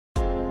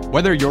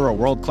Whether you're a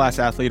world-class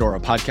athlete or a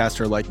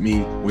podcaster like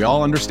me, we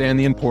all understand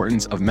the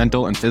importance of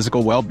mental and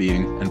physical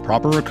well-being and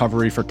proper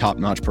recovery for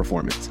top-notch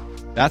performance.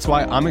 That's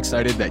why I'm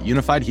excited that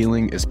Unified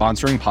Healing is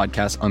sponsoring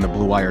podcasts on the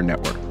Blue Wire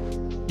Network.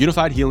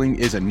 Unified Healing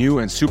is a new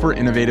and super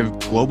innovative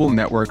global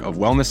network of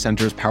wellness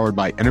centers powered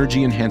by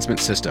Energy Enhancement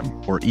System,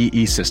 or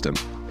EE System.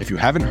 If you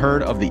haven't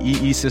heard of the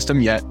EE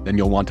System yet, then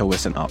you'll want to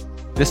listen up.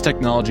 This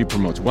technology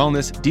promotes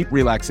wellness, deep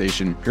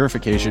relaxation,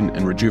 purification,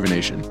 and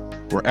rejuvenation.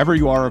 Wherever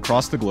you are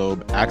across the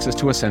globe, access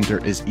to a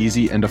center is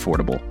easy and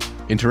affordable.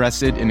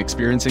 Interested in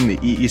experiencing the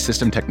EE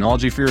System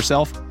technology for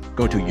yourself?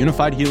 Go to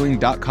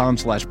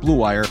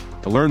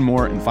unifiedhealing.com/bluewire to learn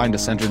more and find a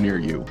center near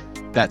you.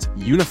 That's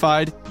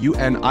unified,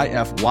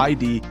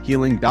 UNIFYD,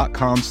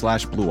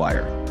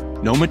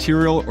 healing.com/bluewire. No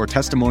material or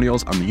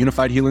testimonials on the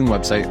Unified Healing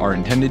website are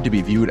intended to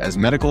be viewed as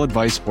medical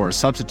advice or a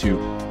substitute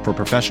for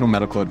professional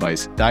medical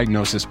advice,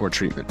 diagnosis, or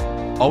treatment.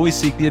 Always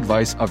seek the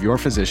advice of your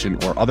physician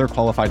or other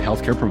qualified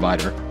healthcare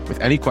provider with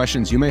any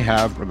questions you may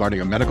have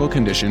regarding a medical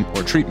condition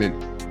or treatment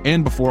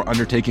and before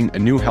undertaking a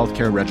new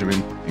healthcare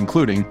regimen,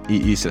 including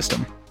EE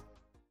System.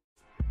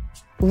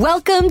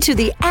 Welcome to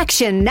the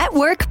Action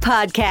Network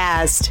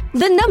Podcast,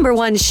 the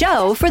 #1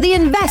 show for the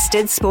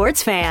invested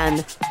sports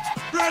fan.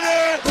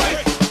 Ready?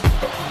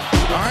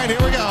 All right, here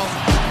we go.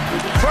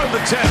 From the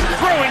 10,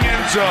 throwing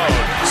end zone.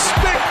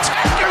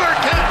 Spectacular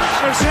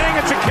catch. They're saying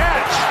it's a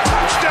catch.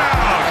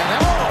 Touchdown.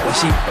 You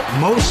see,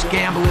 most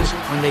gamblers,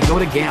 when they go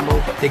to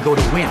gamble, they go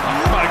to win.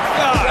 Oh, my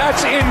God.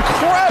 That's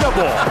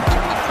incredible.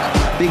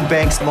 Big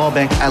bank, small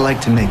bank, I like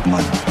to make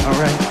money. All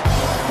right.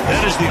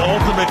 That is the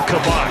ultimate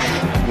kibosh.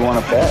 You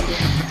want to bet?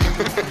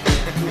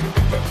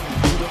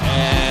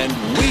 And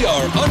we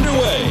are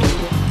underway.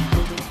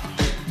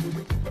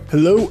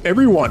 Hello,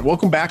 everyone.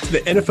 Welcome back to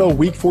the NFL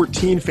Week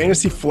 14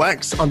 Fantasy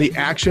Flex on the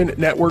Action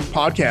Network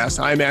podcast.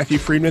 I'm Matthew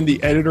Friedman,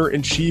 the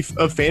editor-in-chief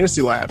of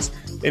Fantasy Labs.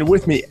 And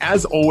with me,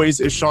 as always,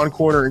 is Sean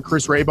Corner and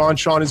Chris Raybon.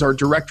 Sean is our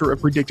director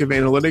of predictive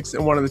analytics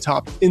and one of the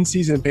top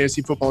in-season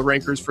fantasy football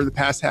rankers for the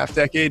past half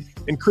decade.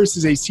 And Chris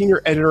is a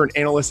senior editor and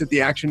analyst at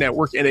the Action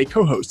Network and a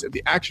co-host of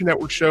the Action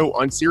Network show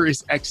on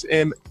Sirius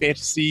XM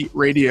Fantasy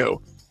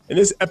Radio. In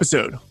this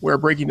episode, we're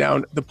breaking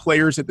down the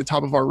players at the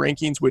top of our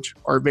rankings, which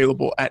are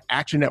available at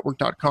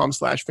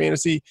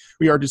actionnetwork.com/fantasy.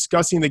 We are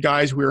discussing the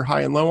guys we are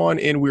high and low on,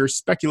 and we're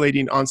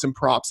speculating on some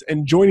props.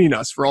 And joining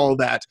us for all of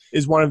that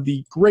is one of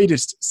the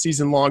greatest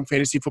season-long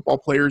fantasy football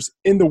players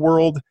in the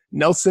world,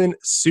 Nelson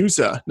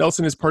Sousa.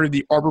 Nelson is part of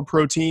the Arbor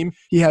Pro team.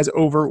 He has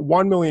over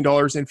 $1 million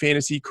in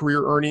fantasy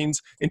career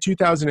earnings. In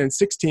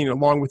 2016,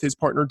 along with his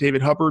partner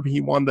David Hubbard,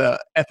 he won the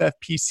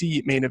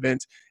FFPC main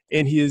event,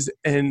 and he is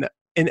an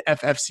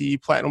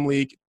FFC Platinum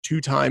League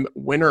two-time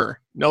winner.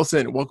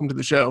 Nelson, welcome to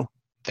the show.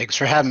 Thanks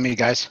for having me,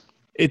 guys.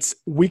 It's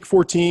week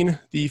 14.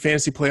 The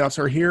fantasy playoffs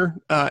are here.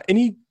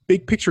 Any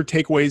big picture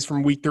takeaways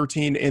from week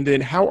 13? And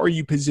then how are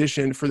you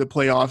positioned for the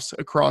playoffs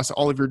across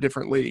all of your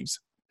different leagues?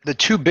 The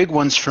two big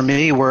ones for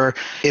me were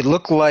it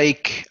looked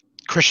like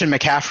Christian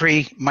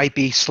McCaffrey might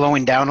be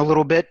slowing down a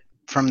little bit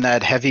from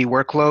that heavy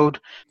workload.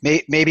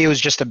 Maybe it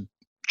was just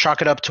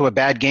chalk it up to a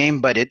bad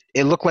game, but it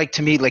looked like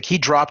to me like he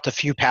dropped a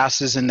few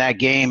passes in that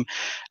game,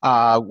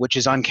 which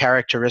is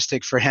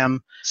uncharacteristic for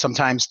him.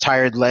 Sometimes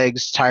tired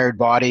legs, tired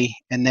body.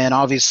 And then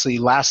obviously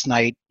last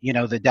night, the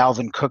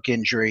Dalvin Cook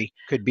injury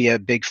could be a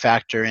big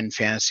factor in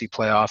fantasy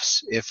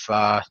playoffs if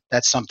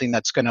that's something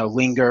that's going to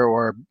linger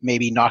or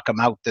maybe knock him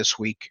out this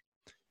week.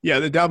 Yeah,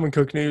 the Dalvin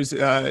Cook news,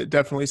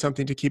 definitely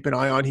something to keep an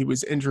eye on. He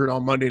was injured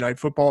on Monday Night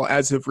Football.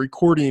 As of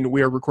recording,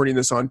 we are recording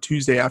this on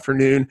Tuesday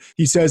afternoon.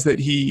 He says that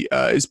he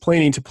is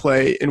planning to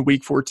play in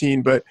Week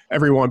 14, but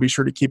everyone be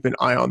sure to keep an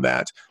eye on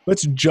that.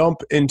 Let's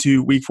jump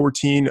into Week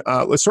 14.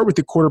 Let's start with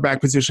the quarterback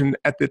position.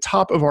 At the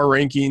top of our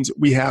rankings,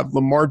 we have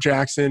Lamar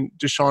Jackson,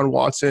 Deshaun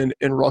Watson,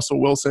 and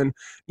Russell Wilson.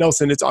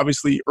 Nelson, it's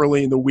obviously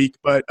early in the week,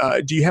 but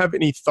do you have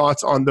any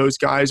thoughts on those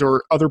guys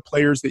or other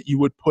players that you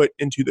would put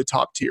into the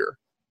top tier?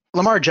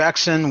 Lamar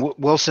Jackson,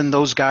 Wilson,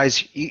 those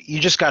guys, you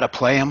just got to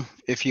play them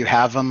if you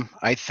have them.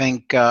 I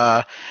think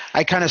I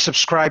kind of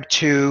subscribe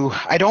to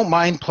 – I don't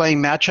mind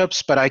playing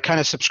matchups, but I kind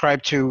of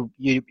subscribe to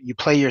you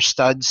play your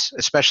studs,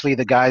 especially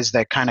the guys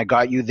that kind of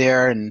got you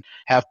there and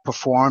have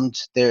performed.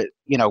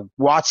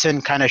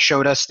 Watson kind of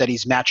showed us that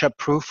he's matchup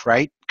proof,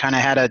 right? Kind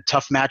of had a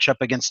tough matchup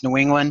against New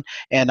England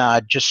and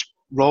just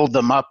rolled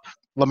them up.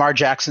 Lamar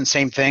Jackson,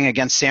 same thing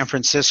against San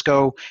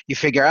Francisco. You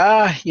figure,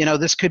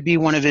 this could be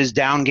one of his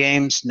down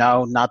games.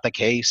 No, not the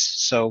case.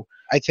 So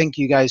I think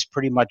you guys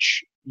pretty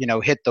much,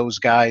 hit those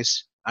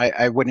guys.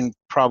 I wouldn't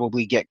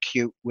probably get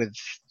cute with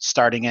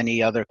starting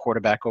any other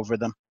quarterback over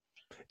them.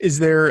 Is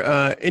there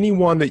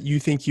anyone that you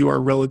think you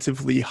are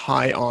relatively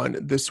high on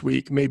this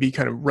week, maybe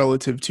kind of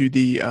relative to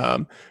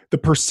the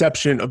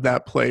perception of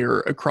that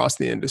player across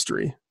the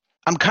industry?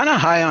 I'm kind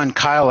of high on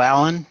Kyle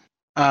Allen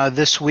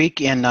this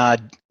week in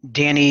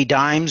Danny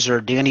Dimes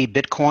or Danny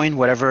Bitcoin,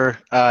 whatever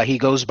he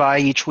goes by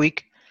each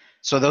week.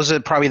 So those are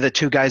probably the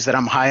two guys that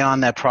I'm high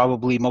on that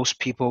probably most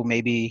people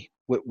maybe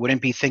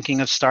wouldn't be thinking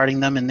of starting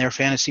them in their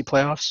fantasy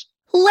playoffs.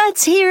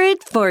 Let's hear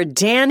it for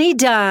Danny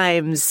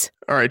Dimes.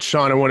 All right,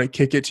 Sean, I want to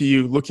kick it to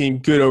you. Looking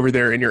good over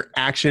there in your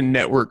Action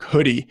Network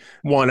hoodie.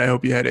 1, I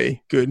hope you had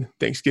a good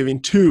Thanksgiving.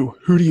 2,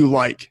 who do you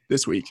like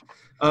this week?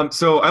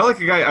 So I like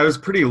a guy, I was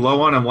pretty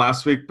low on him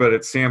last week, but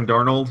it's Sam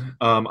Darnold.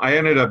 I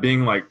ended up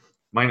being like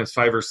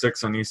 -5 or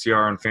 6 on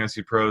ECR on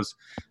Fantasy Pros.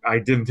 I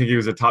didn't think he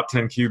was a top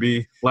 10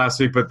 QB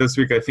last week, but this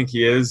week I think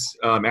he is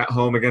at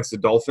home against the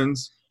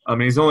Dolphins.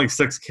 He's only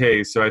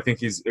 6K, so I think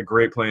he's a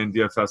great play in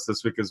DFS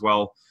this week as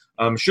well.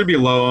 Should be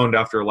low owned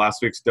after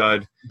last week's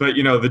dud. But,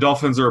 the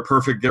Dolphins are a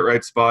perfect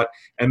get-right spot,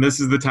 and this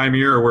is the time of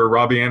year where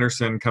Robbie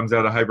Anderson comes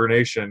out of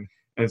hibernation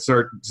and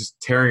start just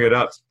tearing it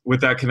up.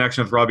 With that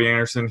connection with Robbie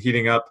Anderson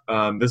heating up,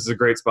 this is a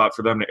great spot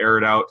for them to air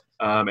it out.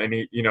 And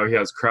he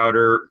has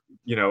Crowder,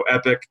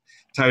 epic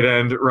tight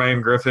end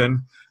Ryan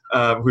Griffin,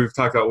 who we've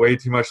talked about way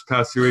too much the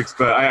past 2 weeks.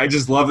 But I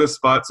just love this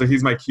spot, so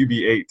he's my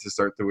QB8 to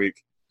start the week.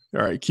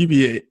 All right,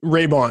 QB8.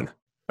 Raybon,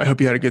 I hope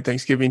you had a good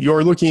Thanksgiving.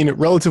 You're looking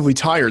relatively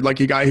tired, like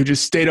a guy who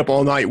just stayed up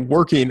all night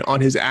working on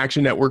his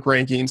Action Network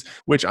rankings,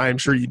 which I am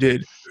sure you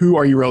did. Who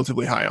are you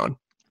relatively high on?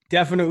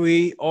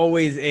 Definitely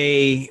always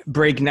a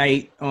break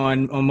night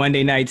on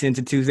Monday nights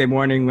into Tuesday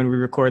morning when we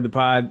record the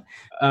pod.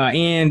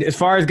 And as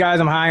far as guys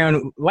I'm high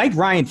on, like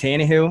Ryan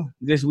Tannehill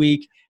this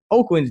week,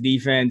 Oakland's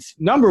defense,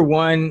 number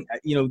one,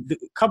 a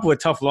couple of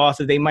tough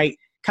losses. They might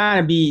kind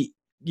of be,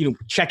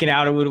 checking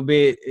out a little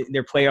bit.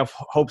 Their playoff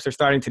hopes are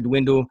starting to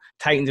dwindle.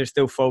 Titans are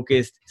still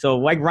focused. So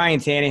like Ryan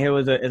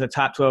Tannehill is a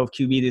top 12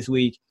 QB this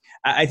week.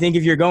 I think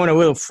if you're going a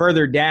little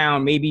further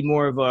down, maybe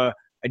more of a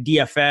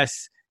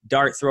DFS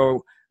dart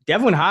throw,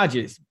 Devlin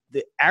Hodges,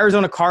 the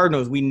Arizona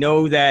Cardinals, we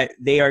know that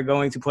they are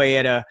going to play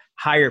at a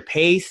higher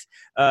pace.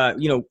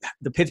 The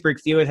Pittsburgh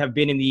Steelers have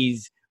been in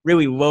these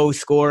really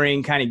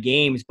low-scoring kind of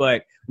games,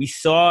 but we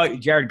saw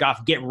Jared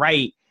Goff get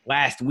right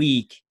last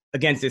week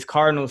against this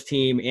Cardinals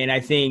team, and I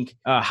think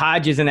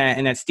Hodges and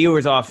that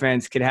Steelers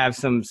offense could have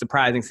some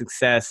surprising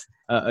success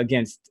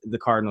against the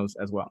Cardinals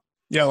as well.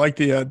 Yeah, I like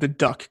the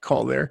duck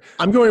call there.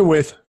 I'm going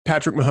with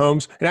Patrick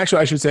Mahomes, and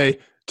actually I should say,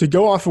 to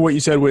go off of what you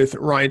said with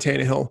Ryan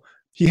Tannehill,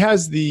 he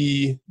has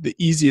the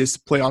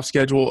easiest playoff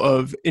schedule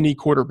of any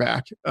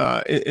quarterback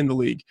in the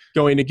league,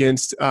 going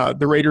against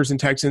the Raiders and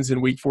Texans in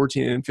Week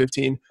 14 and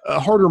 15. A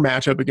harder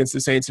matchup against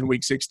the Saints in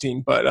Week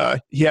 16,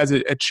 but he has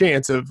a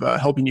chance of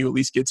helping you at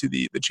least get to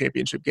the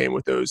championship game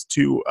with those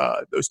two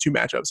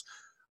matchups.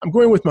 I'm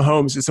going with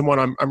Mahomes as someone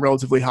I'm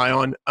relatively high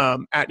on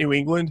at New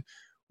England,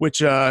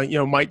 which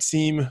might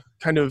seem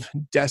kind of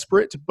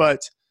desperate,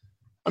 but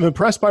I'm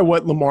impressed by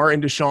what Lamar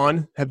and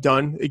Deshaun have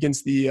done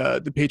against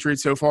the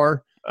Patriots so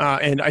far.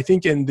 And I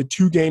think in the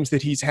 2 games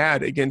that he's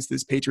had against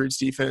this Patriots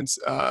defense,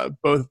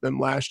 both of them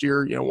last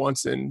year,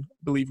 once in, I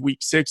believe, Week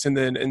 6 and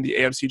then in the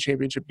AFC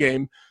Championship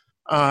game,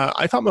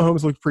 I thought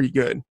Mahomes looked pretty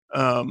good.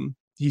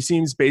 He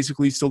seems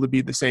basically still to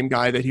be the same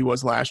guy that he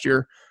was last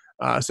year.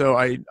 So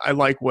I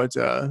like what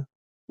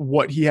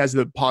he has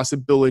the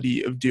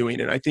possibility of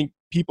doing. And I think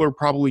people are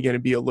probably going to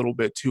be a little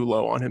bit too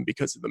low on him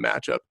because of the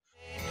matchup.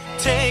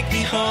 Take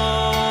me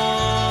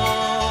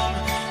home,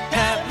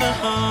 Pat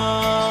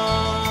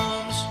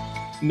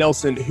Mahomes.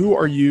 Nelson, who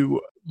are you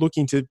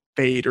looking to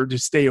fade or to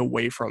stay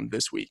away from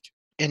this week?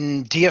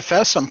 In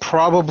DFS, I'm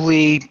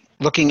probably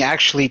looking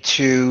actually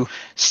to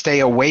stay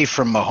away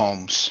from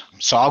Mahomes.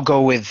 So I'll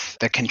go with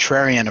the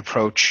contrarian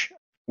approach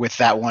with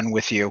that one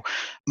with you.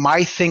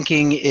 My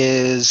thinking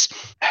is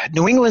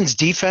New England's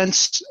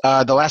defense,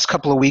 the last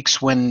couple of weeks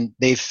when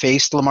they've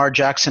faced Lamar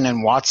Jackson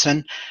and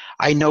Watson,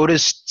 I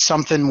noticed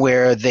something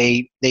where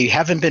they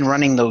haven't been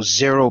running those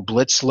zero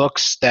blitz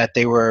looks that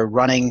they were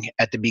running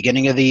at the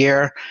beginning of the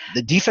year.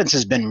 The defense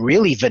has been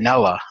really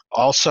vanilla.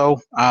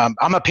 Also, I'm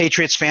a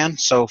Patriots fan,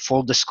 so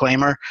full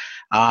disclaimer.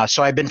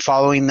 So I've been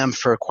following them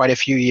for quite a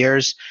few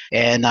years.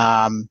 And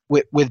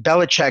with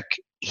Belichick,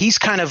 he's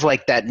kind of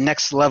like that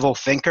next level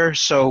thinker.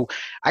 So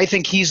I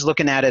think he's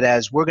looking at it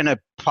as we're going to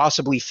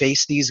possibly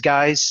face these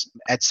guys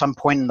at some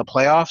point in the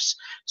playoffs.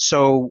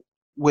 So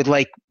with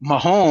like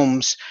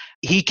Mahomes,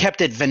 he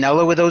kept it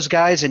vanilla with those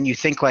guys, and you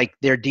think like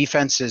their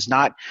defense is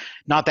not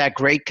that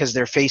great because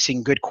they're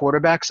facing good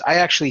quarterbacks. I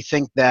actually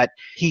think that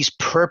he's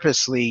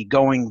purposely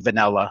going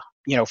vanilla,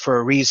 for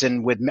a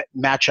reason with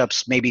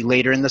matchups maybe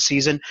later in the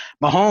season.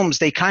 Mahomes,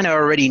 they kind of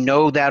already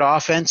know that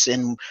offense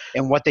and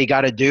what they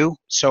got to do.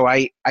 So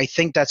I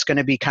think that's going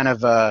to be kind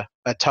of a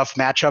tough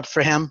matchup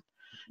for him.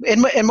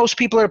 And most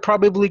people are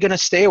probably going to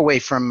stay away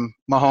from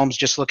Mahomes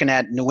just looking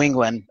at New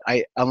England,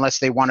 unless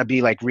they want to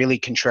be like really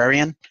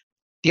contrarian.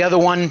 The other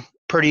one,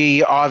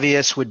 pretty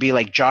obvious, would be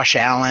like Josh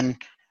Allen.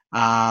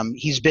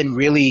 He's been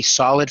really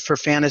solid for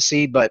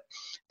fantasy, but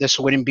this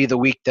wouldn't be the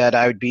week that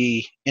I would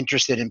be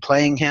interested in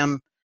playing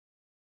him.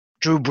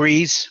 Drew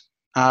Brees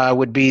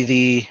would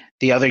be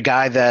the other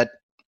guy that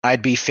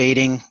I'd be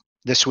fading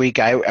this week.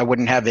 I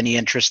wouldn't have any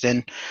interest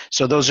in.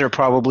 So those are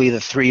probably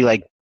the 3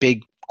 like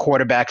big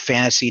quarterback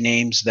fantasy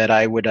names that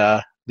I would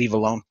leave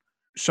alone.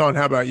 Sean,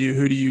 how about you?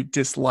 Who do you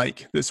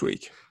dislike this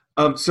week?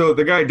 So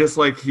the guy I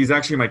dislike, he's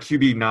actually my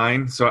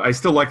QB9. So I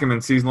still like him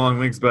in season-long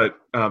leagues, but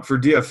for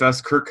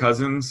DFS, Kirk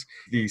Cousins,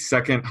 the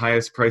second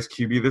highest priced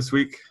QB this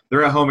week.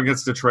 They're at home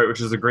against Detroit,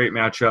 which is a great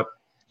matchup.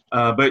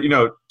 But,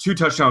 2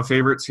 touchdown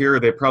favorites here.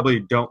 They probably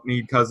don't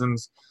need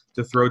Cousins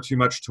to throw too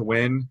much to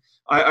win.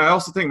 I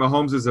also think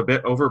Mahomes is a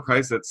bit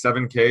overpriced at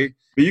 $7K,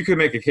 but you could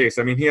make a case.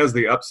 I mean, he has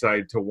the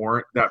upside to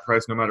warrant that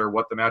price no matter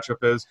what the matchup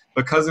is.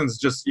 But Cousins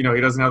just, he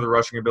doesn't have the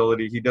rushing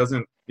ability. He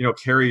doesn't,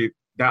 carry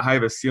that high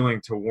of a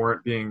ceiling to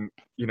warrant being,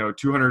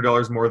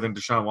 $200 more than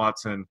Deshaun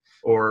Watson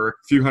or a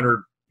few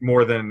hundred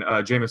more than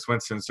Jameis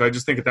Winston. So I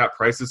just think at that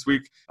price this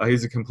week,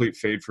 he's a complete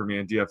fade for me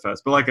in DFS.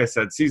 But like I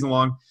said, season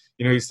long,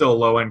 he's still a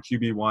low-end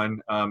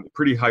QB1,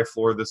 pretty high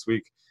floor this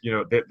week.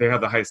 They have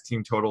the highest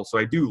team total. So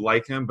I do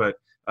like him, but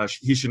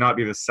he should not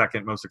be the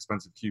second most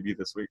expensive QB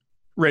this week.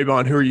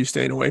 Raybon, who are you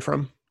staying away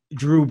from?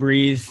 Drew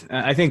Brees.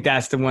 I think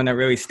that's the one that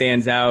really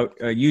stands out.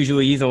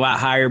 Usually he's a lot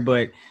higher,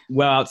 but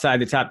well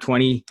outside the top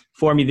 20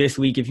 for me this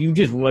week. If you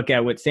just look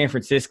at what San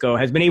Francisco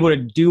has been able to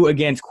do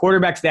against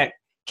quarterbacks that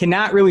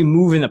cannot really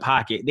move in the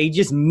pocket, they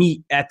just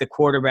meet at the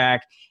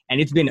quarterback, and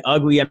it's been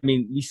ugly. I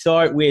mean, we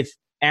saw it with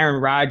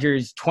Aaron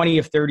Rodgers, 20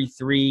 of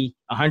 33,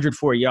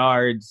 104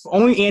 yards.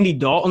 Only Andy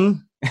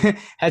Dalton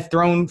has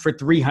thrown for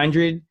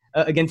 300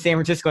 against San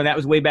Francisco, and that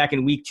was way back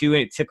in week 2,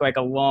 and it took like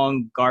a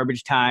long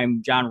garbage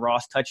time John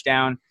Ross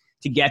touchdown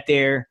to get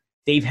there.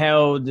 They've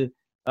held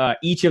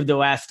each of the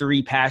last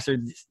 3 passers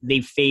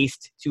they've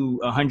faced to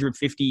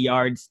 150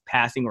 yards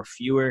passing or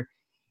fewer.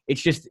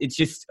 It's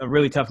just a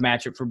really tough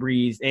matchup for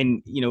Brees,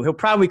 and he'll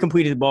probably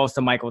complete his balls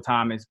to Michael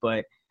Thomas,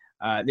 but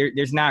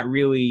there's not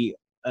really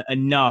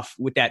enough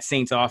with that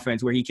Saints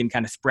offense where he can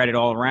kind of spread it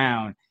all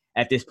around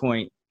at this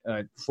point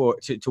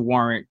to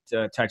warrant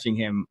touching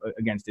him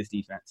against this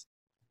defense.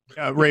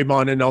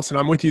 Raybon and Nelson,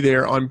 I'm with you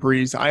there on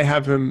Brees. I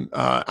have him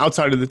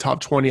outside of the top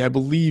 20, I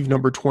believe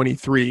number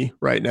 23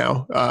 right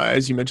now.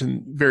 As you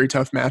mentioned, very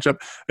tough matchup.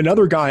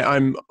 Another guy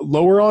I'm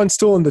lower on,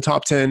 still in the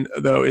top 10,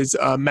 though, is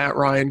Matt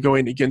Ryan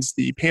going against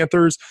the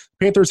Panthers.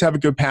 Panthers have a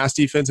good pass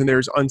defense, and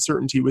there's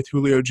uncertainty with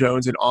Julio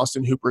Jones and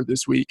Austin Hooper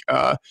this week.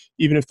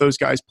 Even if those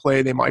guys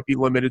play, they might be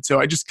limited. So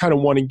I just kind of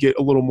want to get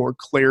a little more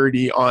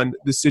clarity on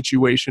the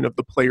situation of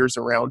the players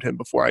around him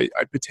before I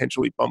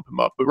potentially bump him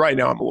up. But right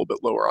now, I'm a little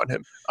bit lower on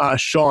him.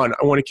 Sean,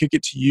 I want to kick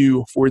it to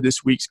you for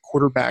this week's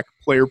quarterback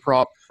player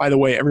prop. By the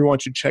way, everyone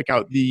should check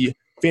out the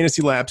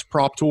Fantasy Labs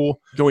prop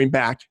tool going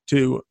back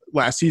to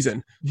last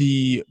season.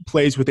 The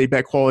plays with a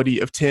bet quality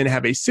of 10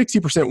 have a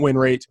 60% win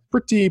rate.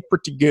 Pretty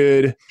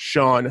good.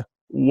 Sean,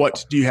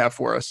 what do you have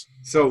for us?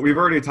 So we've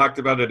already talked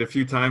about it a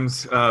few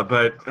times,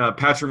 but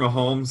Patrick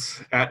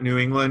Mahomes at New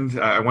England,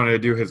 I wanted to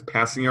do his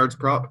passing yards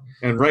prop.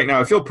 And right now,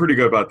 I feel pretty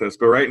good about this,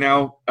 but right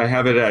now I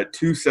have it at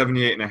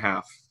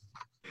 278.5.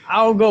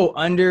 I'll go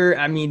under.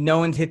 I mean, no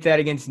one's hit that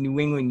against New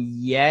England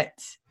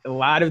yet. A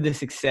lot of the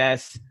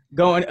success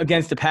going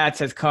against the Pats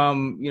has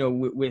come,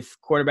 with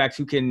quarterbacks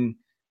who can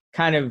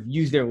kind of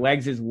use their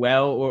legs as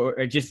well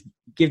or just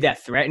give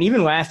that threat. And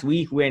even last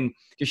week when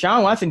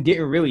Deshaun Watson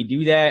didn't really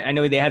do that, I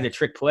know they had the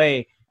trick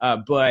play,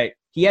 but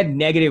he had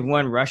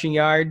 -1 rushing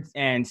yards.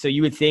 And so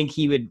you would think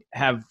he would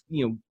have,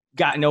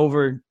 gotten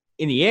over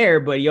in the air,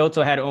 but he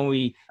also had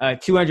only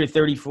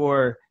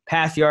 234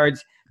 pass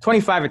yards.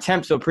 25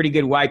 attempts, so pretty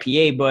good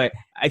YPA, but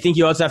I think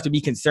you also have to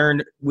be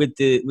concerned with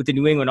the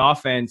New England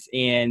offense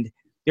and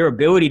their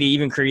ability to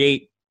even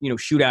create,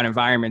 shootout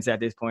environments at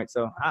this point.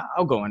 So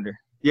I'll go under.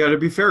 Yeah, to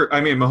be fair, I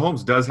mean,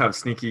 Mahomes does have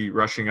sneaky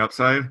rushing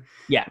upside.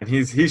 Yeah. And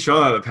he's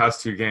shown that the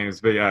past 2 games,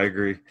 but yeah, I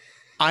agree.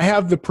 I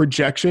have the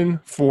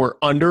projection for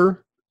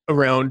under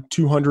around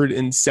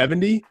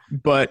 270,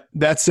 but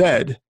that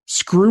said,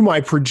 screw my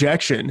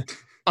projection.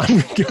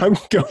 I'm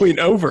going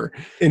over.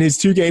 In his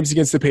 2 games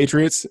against the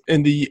Patriots,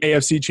 in the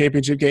AFC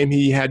Championship game,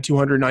 he had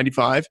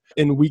 295.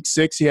 In Week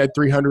 6, he had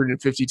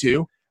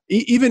 352.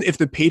 Even if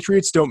the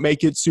Patriots don't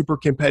make it super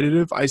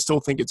competitive, I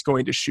still think it's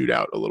going to shoot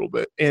out a little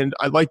bit. And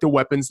I like the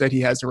weapons that he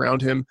has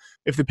around him.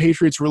 If the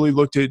Patriots really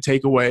look to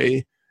take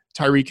away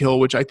Tyreek Hill,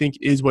 which I think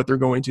is what they're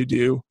going to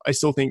do, I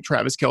still think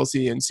Travis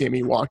Kelce and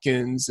Sammy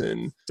Watkins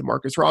and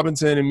Demarcus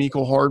Robinson and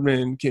Mecole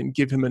Hardman can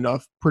give him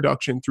enough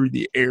production through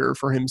the air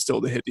for him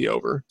still to hit the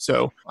over.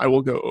 So I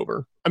will go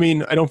over. I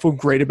mean, I don't feel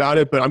great about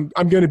it, but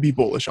I'm going to be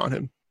bullish on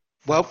him.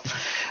 Well,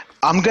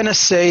 I'm going to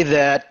say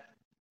that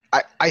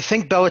I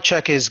think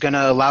Belichick is going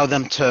to allow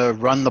them to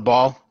run the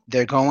ball.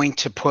 They're going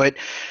to put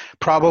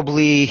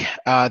probably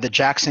the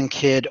Jackson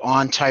kid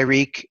on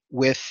Tyreek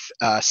with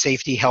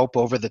safety help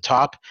over the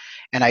top.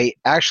 And I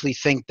actually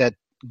think that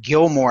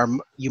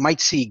you might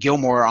see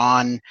Gilmore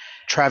on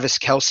Travis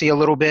Kelce a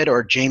little bit,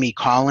 or Jamie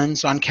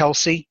Collins on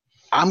Kelce.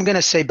 I'm going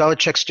to say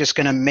Belichick's just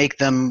going to make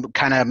them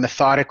kind of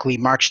methodically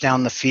march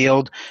down the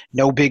field,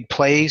 no big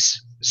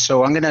plays.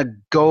 So I'm going to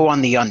go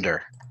on the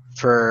under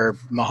for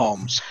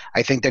Mahomes.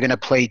 I think they're going to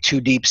play 2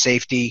 deep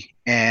safety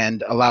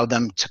and allow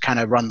them to kind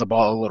of run the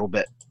ball a little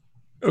bit.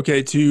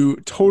 Okay, to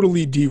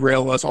totally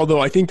derail us,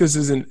 although I think this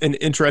is an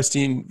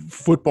interesting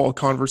football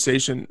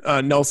conversation.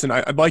 Nelson,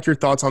 I'd like your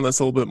thoughts on this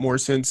a little bit more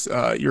since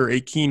you're a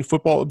keen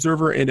football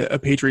observer and a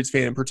Patriots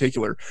fan in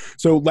particular.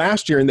 So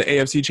last year in the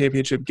AFC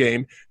Championship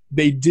game,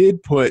 they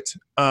did put,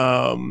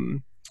 I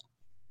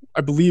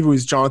believe it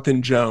was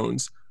Jonathan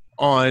Jones,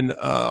 on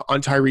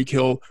Tyreek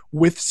Hill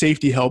with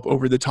safety help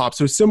over the top.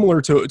 So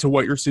similar to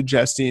what you're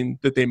suggesting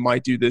that they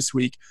might do this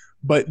week.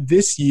 But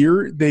this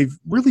year, they've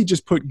really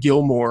just put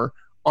Gilmore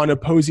on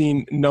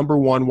opposing number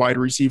one wide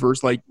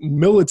receivers, like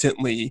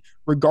militantly,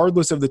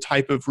 regardless of the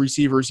type of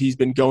receivers he's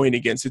been going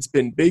against. It's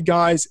been big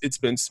guys, it's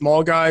been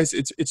small guys,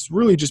 it's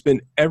really just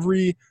been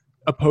every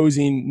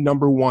opposing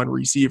number one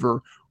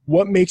receiver.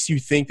 What makes you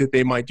think that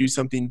they might do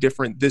something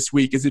different this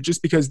week? Is it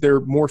just because they're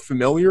more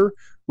familiar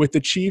with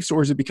the Chiefs,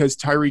 or is it because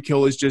Tyreek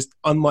Hill is just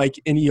unlike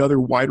any other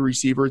wide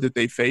receiver that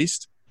they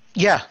faced?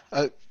 Yeah,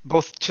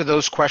 both to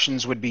those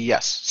questions would be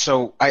yes.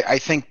 So I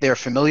think they're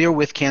familiar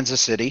with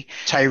Kansas City.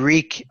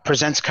 Tyreek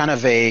presents kind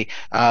of a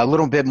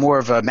little bit more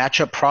of a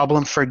matchup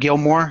problem for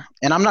Gilmore.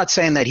 And I'm not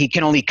saying that he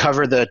can only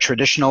cover the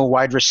traditional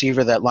wide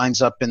receiver that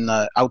lines up in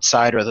the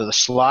outside or the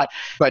slot,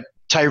 but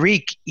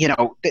Tyreek,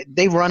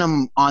 they run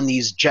him on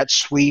these jet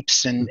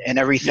sweeps and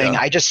everything.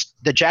 Yeah.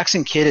 The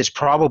Jackson kid is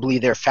probably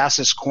their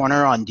fastest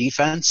corner on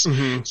defense.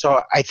 Mm-hmm.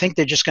 So I think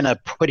they're just going to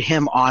put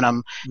him on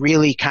him,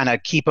 really kind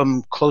of keep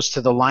him close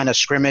to the line of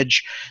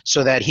scrimmage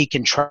so that he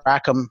can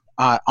track him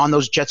on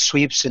those jet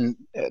sweeps and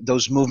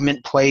those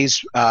movement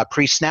plays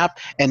pre-snap,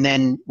 and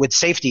then with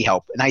safety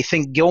help. And I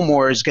think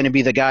Gilmore is going to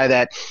be the guy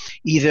that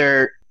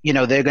either –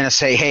 they're going to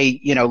say,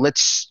 hey,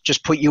 let's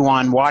just put you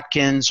on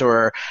Watkins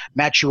or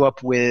match you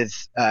up with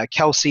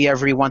Kelsey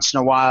every once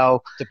in a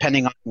while,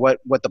 depending on what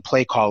the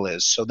play call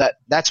is. So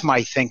that's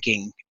my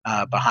thinking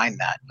behind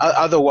that.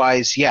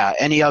 Otherwise, yeah,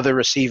 any other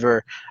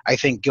receiver, I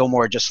think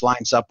Gilmore just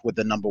lines up with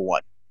the number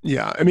one.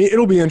 Yeah, I mean,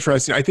 it'll be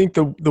interesting. I think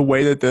the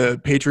way that the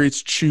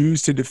Patriots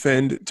choose to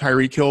defend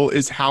Tyreek Hill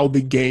is how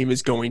the game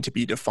is going to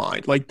be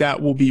defined. Like,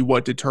 that will be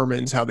what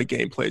determines how the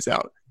game plays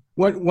out.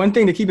 One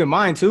thing to keep in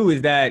mind, too,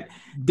 is that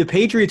the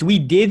Patriots, we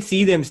did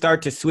see them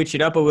start to switch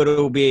it up a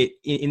little bit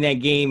in that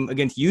game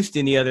against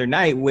Houston the other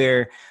night,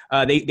 where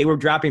they were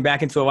dropping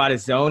back into a lot of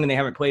zone and they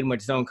haven't played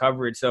much zone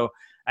coverage. So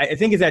I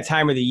think it's that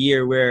time of the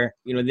year where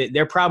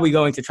they're probably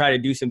going to try to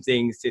do some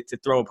things to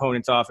throw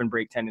opponents off and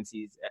break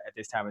tendencies at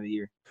this time of the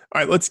year.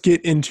 All right, let's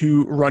get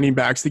into running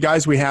backs. The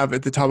guys we have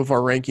at the top of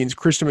our rankings: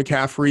 Christian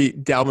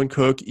McCaffrey, Dalvin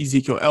Cook,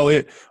 Ezekiel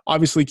Elliott.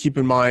 Obviously, keep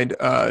in mind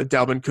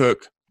Dalvin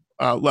Cook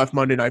left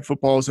Monday Night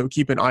Football, so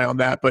keep an eye on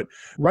that. But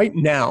right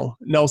now,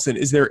 Nelson,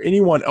 is there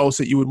anyone else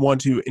that you would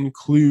want to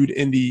include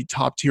in the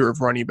top tier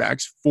of running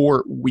backs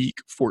for Week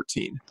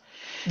 14?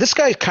 This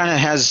guy kind of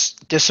has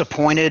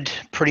disappointed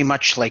pretty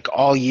much like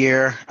all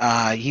year.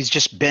 He's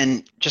just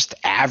been just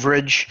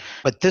average.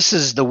 But this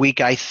is the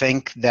week I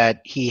think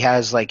that he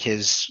has like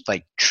his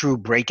like true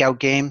breakout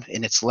game,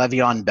 and it's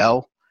Le'Veon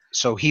Bell.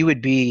 So he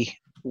would be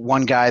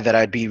one guy that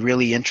I'd be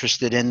really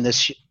interested in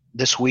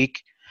this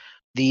week.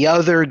 The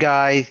other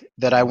guy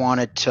that I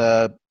wanted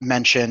to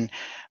mention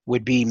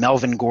would be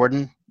Melvin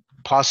Gordon,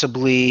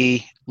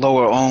 possibly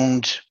lower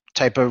owned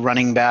type of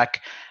running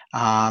back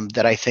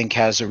that I think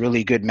has a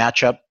really good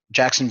matchup.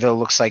 Jacksonville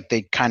looks like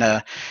they kind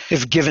of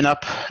have given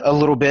up a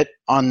little bit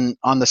on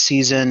the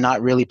season,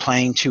 not really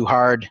playing too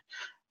hard.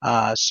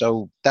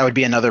 So that would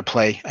be another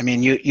play. I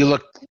mean, you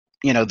look,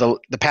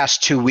 the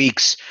past 2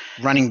 weeks,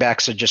 running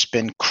backs have just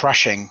been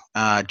crushing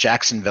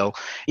Jacksonville.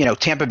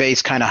 Tampa Bay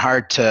is kind of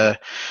hard to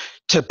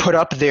put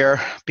up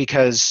there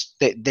because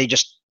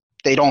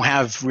they don't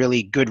have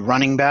really good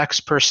running backs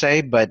per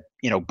se, but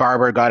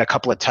Barber got a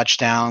couple of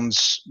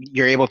touchdowns.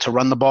 You're able to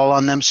run the ball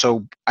on them.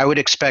 So I would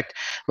expect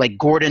like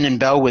Gordon and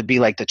Bell would be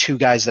like the two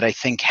guys that I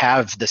think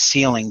have the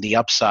ceiling, the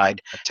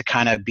upside to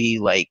kind of be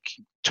like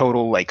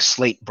total like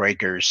slate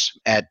breakers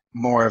at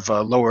more of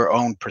a lower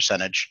owned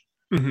percentage.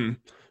 Mm-hmm.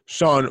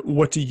 Sean,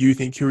 what do you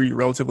think? Who are you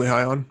relatively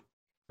high on?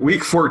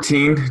 Week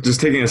 14,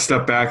 just taking a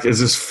step back, is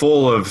just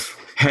full of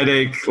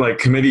headache, like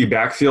committee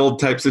backfield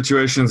type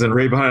situations. And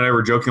Ray-Ban and I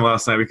were joking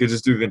last night, we could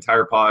just do the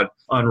entire pod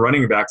on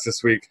running backs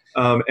this week.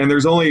 And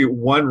there's only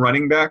one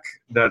running back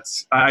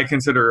that's I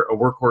consider a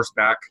workhorse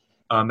back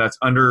that's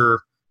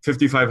under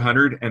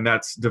 5,500, and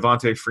that's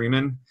Devontae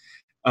Freeman.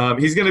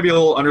 He's going to be a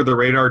little under the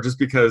radar just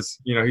because,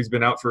 he's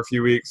been out for a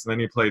few weeks, and then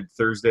he played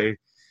Thursday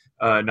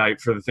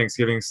night for the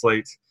Thanksgiving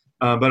slate.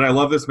 But I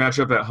love this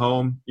matchup at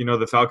home.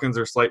 The Falcons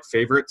are slight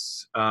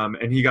favorites,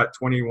 and he got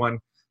 21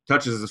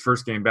 touches his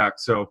first game back.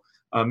 So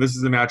this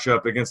is a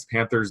matchup against the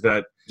Panthers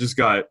that just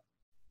got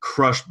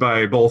crushed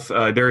by both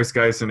Darius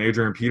Geis and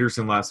Adrian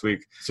Peterson last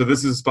week. So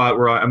this is a spot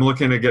where I'm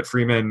looking to get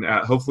Freeman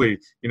at hopefully,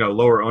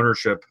 lower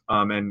ownership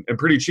and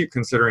pretty cheap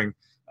considering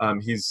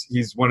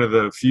he's one of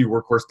the few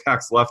workhorse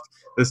backs left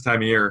this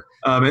time of year.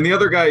 And the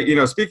other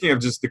guy, speaking of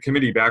just the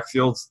committee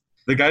backfields,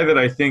 the guy that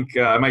I think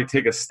I might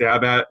take a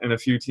stab at in a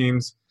few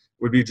teams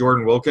would be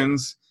Jordan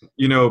Wilkins.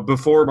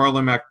 Before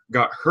Marlon Mack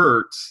got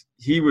hurt,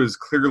 he was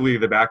clearly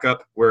the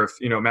backup, where if,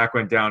 Mack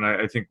went down,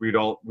 I think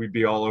we'd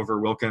be all over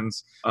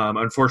Wilkins.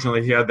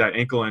 Unfortunately, he had that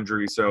ankle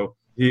injury, so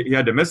he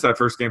had to miss that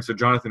first game. So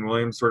Jonathan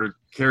Williams sort of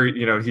carried,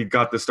 he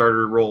got the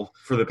starter role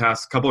for the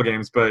past couple of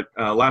games. But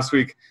last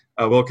week,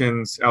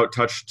 Wilkins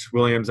out-touched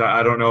Williams.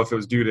 I don't know if it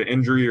was due to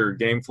injury or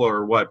game flow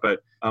or what,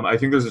 but I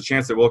think there's a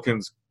chance that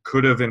Wilkins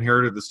could have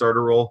inherited the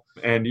starter role.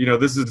 And,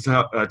 this is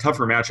a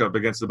tougher matchup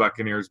against the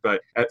Buccaneers,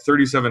 but at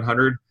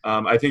 3,700,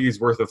 I think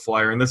he's worth a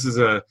flyer. And this is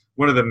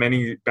one of the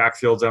many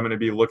backfields I'm going to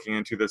be looking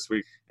into this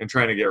week and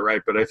trying to get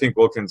right. But I think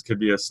Wilkins could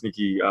be a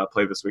sneaky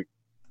play this week.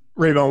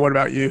 Rayvon, what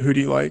about you? Who do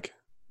you like?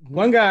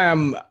 One guy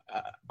I'm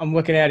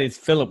looking at is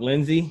Phillip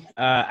Lindsay.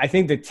 I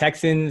think the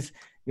Texans,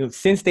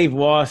 since they've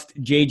lost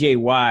J.J.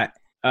 Watt,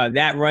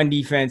 that run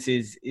defense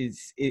is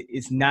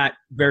not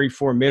very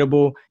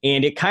formidable,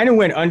 and it kind of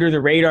went under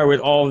the radar with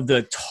all of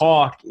the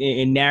talk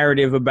and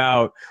narrative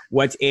about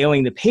what's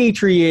ailing the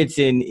Patriots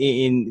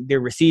and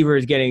their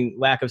receivers getting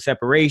lack of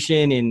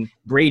separation and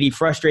Brady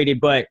frustrated.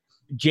 But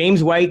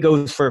James White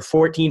goes for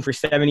 14 for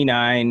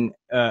 79,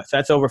 so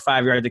that's over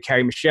 5 yards to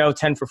carry. Michelle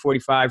 10 for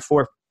 45,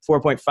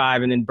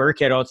 4.5, and then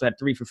Burkhead also had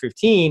 3 for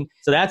 15.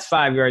 So that's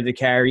 5 yards to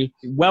carry,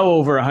 well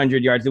over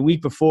 100 yards. The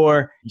week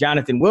before,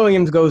 Jonathan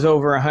Williams goes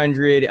over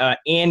 100, and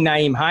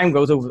Naeem Hine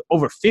goes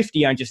over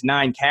 50 on just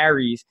 9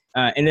 carries.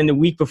 And then the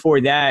week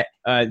before that,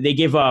 they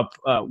give up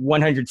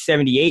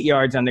 178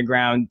 yards on the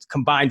ground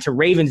combined to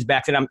Ravens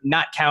backs, and I'm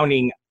not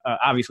counting,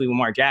 obviously,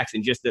 Lamar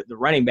Jackson, just the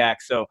running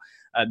back. So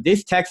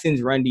this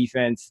Texans run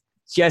defense,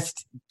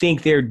 just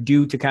think they're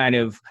due to kind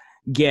of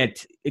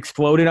get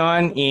exploded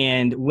on.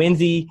 And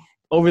Lindsay,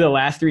 over the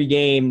last 3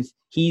 games,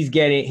 he's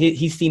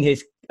seen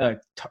his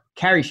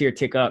carry share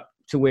tick up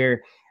to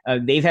where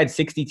they've had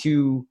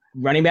 62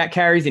 running back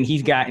carries, and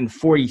he's gotten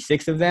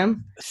 46 of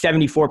them,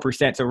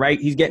 74%. So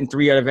he's getting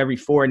 3 out of every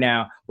 4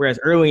 now, whereas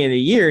early in the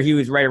year he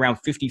was right around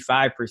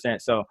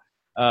 55%. So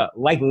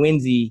like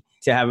Lindsay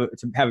to have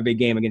a big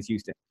game against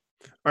Houston.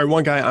 All right,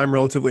 one guy I'm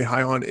relatively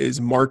high on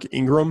is Mark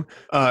Ingram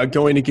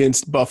going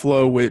against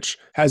Buffalo, which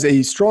has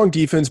a strong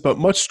defense, but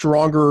much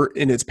stronger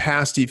in its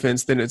pass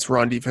defense than its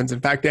run defense.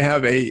 In fact, they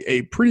have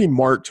a pretty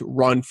marked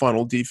run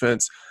funnel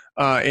defense.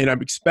 And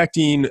I'm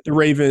expecting the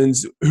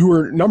Ravens, who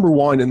are number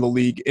 1 in the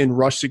league in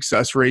rush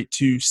success rate,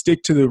 to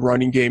stick to the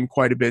running game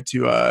quite a bit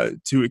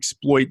to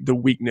exploit the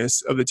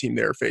weakness of the team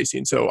they're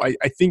facing. So I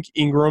think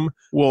Ingram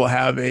will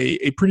have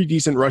a pretty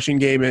decent rushing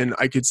game, and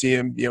I could see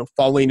him,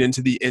 falling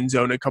into the end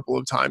zone a couple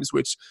of times,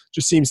 which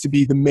just seems to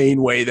be the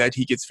main way that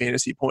he gets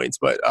fantasy points.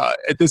 But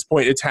at this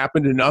point, it's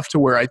happened enough to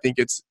where I think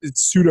it's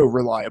pseudo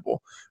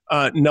reliable.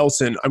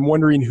 Nelson, I'm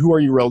wondering, who are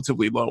you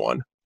relatively low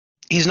on?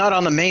 He's not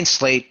on the main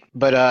slate,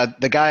 but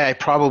the guy I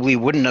probably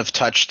wouldn't have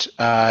touched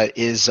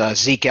is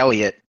Zeke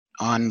Elliott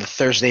on the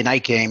Thursday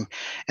night game.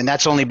 And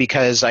that's only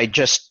because I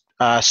just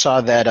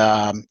saw that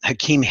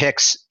Hakeem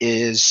Hicks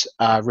is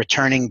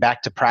returning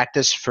back to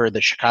practice for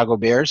the Chicago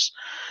Bears.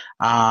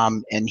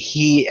 And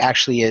he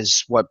actually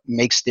is what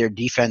makes their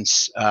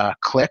defense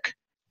click.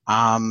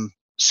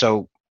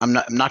 So I'm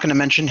not going to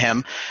mention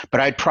him,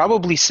 but I'd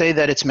probably say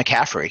that it's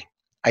McCaffrey.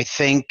 I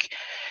think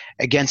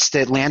against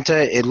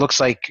Atlanta, it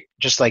looks like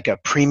just like a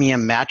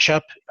premium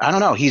matchup. I don't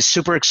know. He's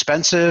super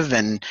expensive,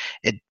 and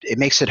it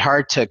makes it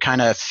hard to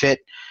kind of fit,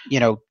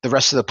 the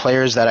rest of the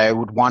players that I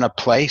would want to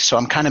play. So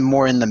I'm kind of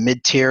more in the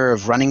mid-tier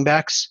of running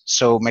backs.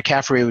 So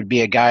McCaffrey would be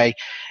a guy.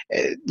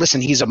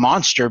 Listen, he's a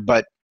monster,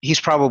 but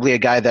he's probably a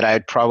guy that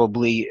I'd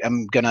probably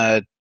am going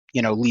to,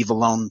 leave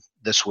alone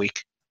this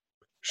week.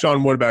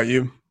 Sean, what about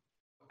you?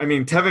 I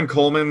mean, Tevin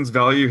Coleman's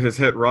value has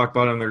hit rock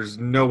bottom. There's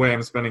no way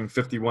I'm spending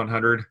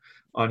 $5,100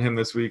 on him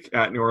this week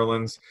at New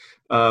Orleans.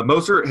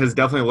 Mostert has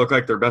definitely looked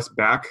like their best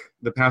back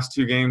the past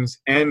 2 games,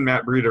 and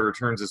Matt Breida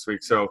returns this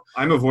week. So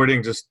I'm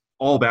avoiding just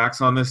all backs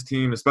on this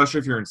team,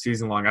 especially if you're in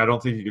season long. I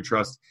don't think you could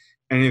trust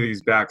any of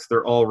these backs.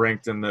 They're all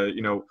ranked in the,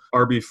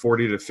 RB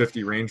 40 to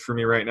 50 range for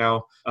me right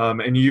now.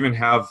 And you even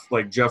have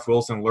like Jeff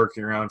Wilson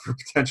lurking around for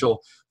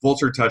potential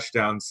vulture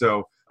touchdowns.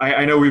 So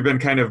I know we've been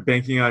kind of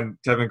banking on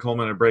Tevin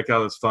Coleman to break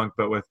out of this funk,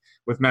 but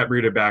with Matt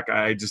Breida back,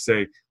 I just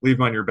say leave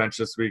him on your bench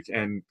this week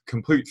and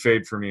complete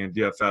fade for me in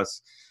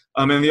DFS.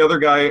 And the other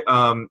guy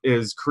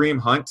is Kareem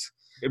Hunt.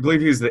 I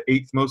believe he's the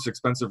 8th most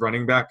expensive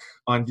running back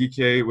on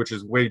DK, which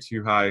is way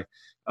too high.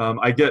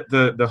 I get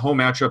the home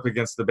matchup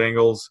against the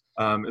Bengals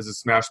is a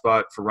smash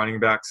spot for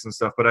running backs and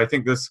stuff, but I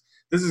think this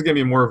is going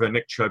to be more of a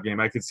Nick Chubb game.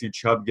 I could see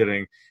Chubb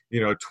getting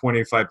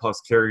 25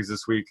 plus carries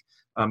this week.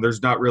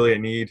 There's not really a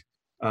need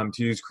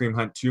to use Kareem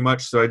Hunt too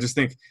much, so I just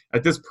think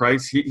at this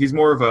price he's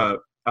more of a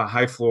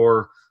high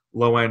floor,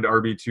 low end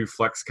RB2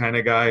 flex kind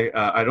of guy.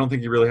 I don't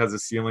think he really has a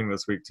ceiling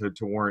this week to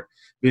warrant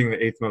being the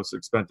 8th most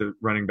expensive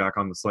running back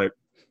on the slate.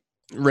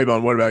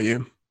 Raybon, what about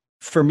you?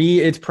 For me,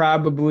 it's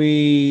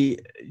probably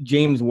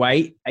James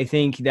White. I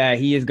think that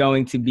he is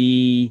going to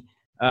be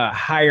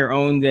higher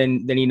owned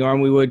than he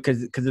normally would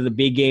because of the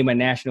big game on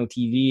national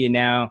TV. And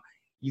now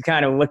you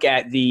kind of look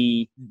at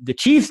the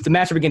Chiefs, the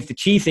matchup against the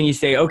Chiefs, and you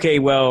say, okay,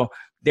 well,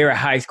 they're a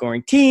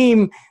high-scoring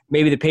team.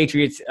 Maybe the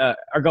Patriots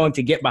are going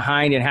to get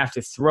behind and have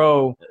to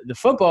throw the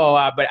football a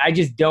lot, but I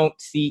just don't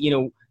see,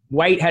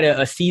 White had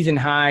a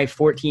season-high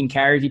 14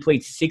 carries. He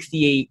played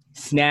 68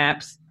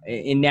 snaps,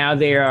 and now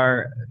they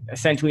are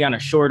essentially on a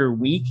shorter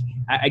week.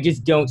 I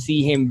just don't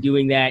see him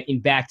doing that in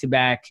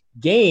back-to-back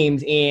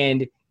games,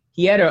 and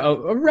he had a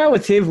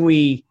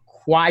relatively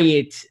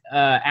quiet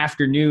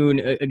afternoon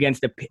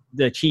against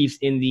the Chiefs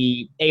in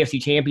the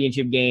AFC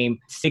Championship game.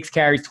 6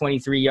 carries,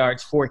 23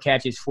 yards, 4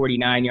 catches,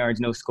 49 yards,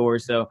 no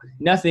scores. So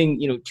nothing,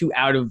 too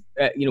out of,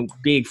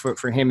 big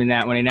for him in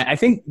that one. And I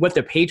think what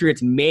the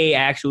Patriots may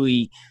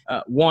actually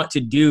want to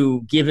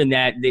do, given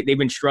that they've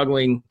been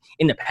struggling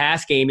in the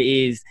pass game,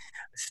 is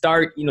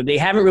start, they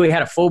haven't really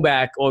had a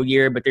fullback all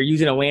year, but they're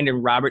using a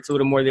Landon Roberts a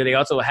little more there. They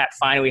also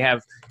finally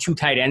have 2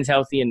 tight ends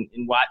healthy in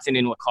Watson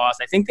and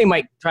Lacoste. I think they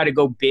might try to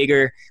go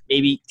bigger,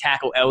 maybe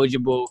tackle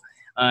eligible,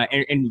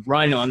 and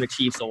run on the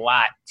Chiefs a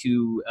lot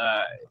to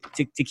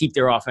keep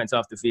their offense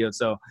off the field.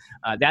 So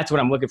that's what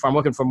I'm looking for. I'm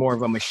looking for more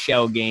of a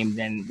Michelle game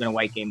than a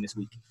White game this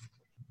week.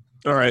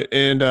 All right.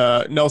 And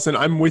Nelson,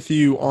 I'm with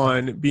you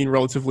on being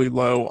relatively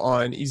low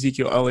on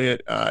Ezekiel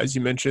Elliott, as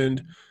you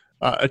mentioned.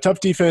 A tough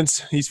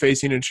defense he's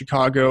facing in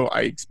Chicago.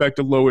 I expect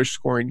a lowish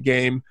scoring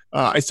game.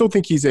 I still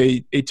think he's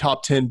a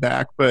top 10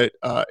 back, but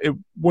it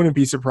wouldn't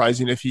be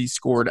surprising if he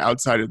scored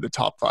outside of the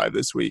top 5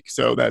 this week.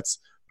 So that's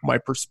my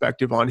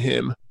perspective on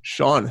him.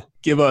 Sean,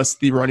 give us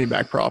the running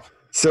back prop.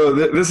 So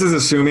this is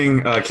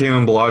assuming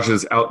Kalen Ballage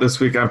is out this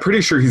week. I'm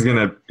pretty sure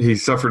he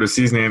suffered a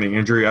season-ending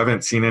injury. I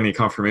haven't seen any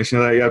confirmation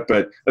of that yet,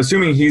 but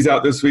assuming he's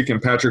out this week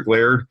and Patrick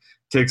Laird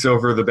takes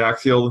over the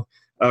backfield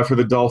for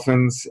the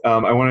Dolphins,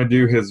 I want to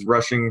do his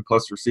rushing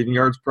plus receiving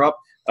yards prop.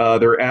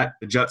 They're at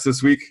the Jets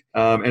this week,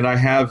 and I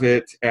have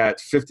it at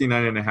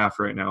 59.5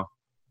 right now.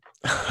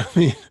 I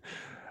mean,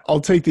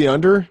 I'll take the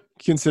under,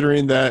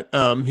 considering that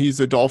he's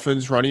a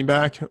Dolphins running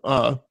back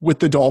with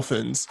the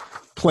Dolphins,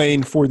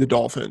 playing for the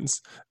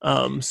Dolphins.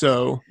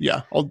 So,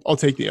 yeah, I'll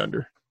take the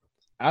under.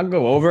 I'll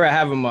go over. I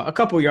have him a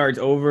couple yards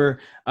over,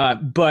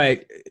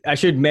 but I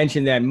should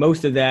mention that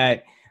most of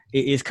that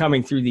is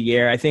coming through the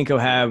air. I think he'll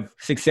have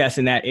success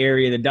in that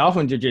area. The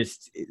Dolphins are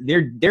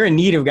they're in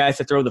need of guys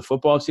to throw the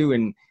football to,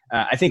 and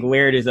I think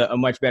Laird is a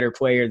much better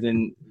player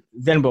than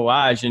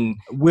Ballage and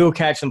will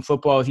catch some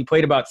footballs. He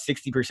played about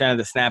 60% of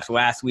the snaps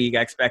last week.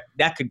 I expect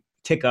that could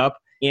tick up.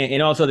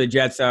 And also the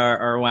Jets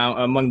are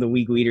among the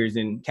league leaders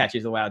in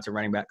catches allowed to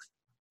running backs.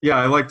 Yeah,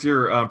 I liked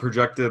your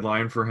projected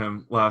line for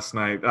him last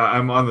night.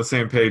 I'm on the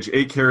same page.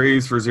 8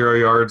 carries for 0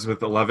 yards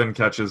with 11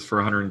 catches for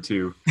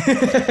 102.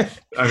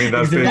 I mean,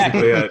 that's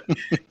basically it.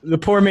 The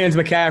poor man's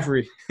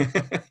McCaffrey.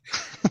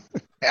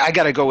 I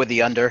got to go with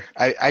the under.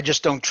 I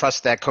just don't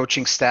trust that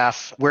coaching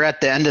staff. We're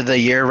at the end of the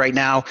year right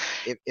now.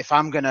 If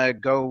I'm going to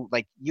go,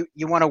 like, you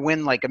want to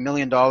win like $1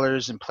 million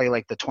and play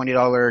like the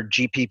 $20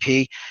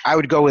 GPP, I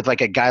would go with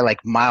like a guy like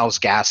Myles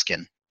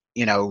Gaskin,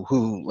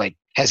 who like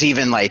has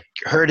even like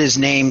heard his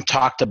name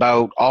talked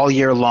about all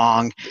year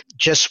long.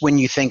 Just when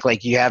you think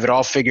like you have it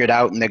all figured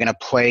out and they're going to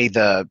play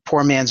the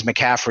poor man's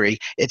McCaffrey,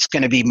 it's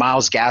going to be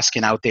Myles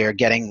Gaskin out there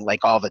getting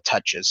like all the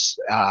touches,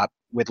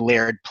 with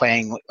Laird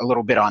playing a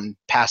little bit on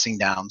passing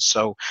down.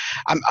 So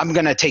I'm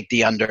going to take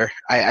the under.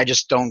 I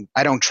just don't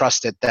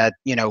trust it that,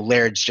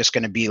 Laird's just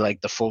going to be like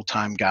the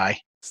full-time guy.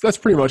 So that's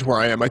pretty much where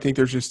I am. I think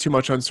there's just too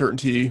much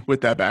uncertainty with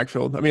that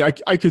backfield. I mean,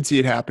 I could see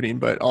it happening,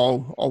 but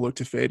I'll look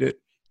to fade it.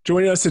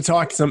 Joining us to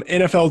talk some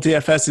NFL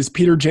DFS is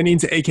Peter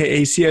Jennings,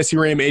 a.k.a.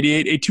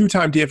 CSURAM88, a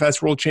 2-time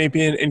DFS world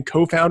champion and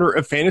co-founder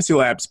of Fantasy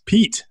Labs.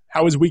 Pete,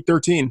 how was Week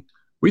 13?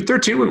 Week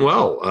 13 went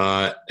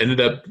well.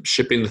 Ended up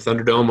shipping the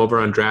Thunderdome over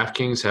on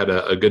DraftKings, had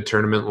a good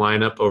tournament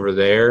lineup over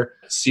there.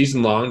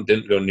 Season long,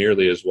 didn't go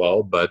nearly as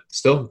well, but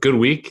still good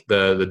week.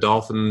 The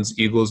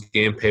Dolphins-Eagles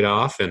game paid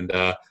off, and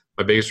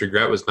my biggest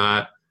regret was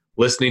not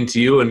listening to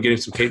you and getting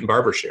some Peyton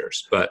Barber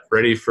shares, but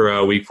ready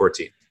for Week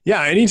 14.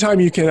 Yeah,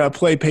 anytime you can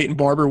play Peyton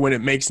Barber when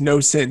it makes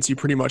no sense, you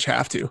pretty much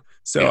have to.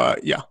 So,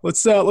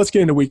 let's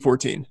get into Week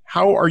 14.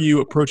 How are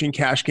you approaching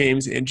cash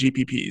games and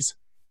GPPs?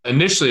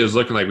 Initially, it was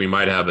looking like we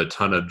might have a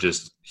ton of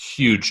just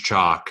huge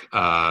chalk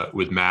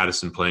with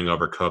Madison playing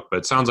over Cook, but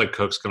it sounds like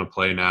Cook's going to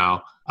play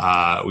now.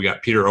 We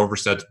got Peter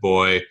Overset's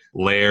boy,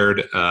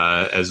 Laird,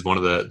 as one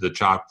of the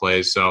chalk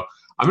plays. So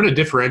I'm going to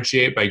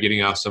differentiate by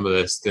getting off some of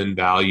this thin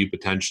value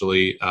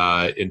potentially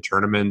in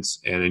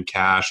tournaments and in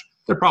cash.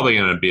 They're probably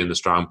going to be in the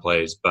strong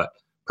plays, but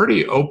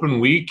pretty open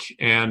week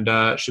and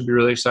should be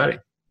really exciting.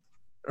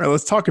 All right,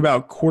 let's talk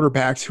about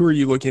quarterbacks. Who are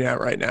you looking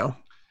at right now?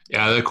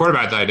 Yeah, the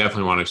quarterback that I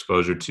definitely want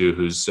exposure to,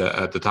 who's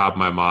at the top of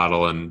my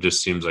model and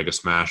just seems like a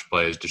smash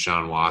play, is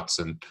Deshaun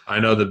Watson. I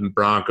know the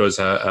Broncos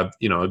have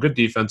a good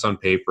defense on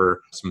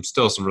paper, some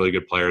really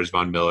good players,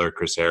 Von Miller,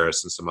 Chris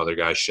Harris, and some other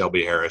guys,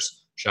 Shelby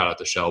Harris. Shout out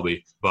to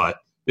Shelby. But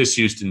this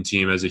Houston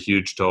team has a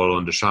huge total,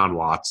 and Deshaun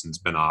Watson's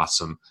been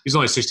awesome. He's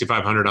only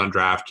 $6,500 on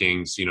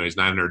DraftKings. He's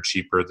 $900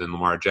 cheaper than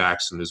Lamar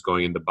Jackson, who's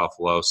going into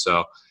Buffalo.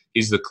 So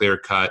he's the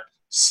clear-cut,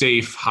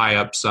 safe, high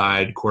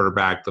upside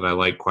quarterback that I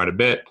like quite a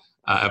bit.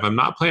 If I'm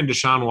not playing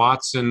Deshaun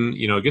Watson,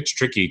 it gets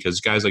tricky because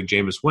guys like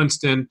Jameis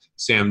Winston,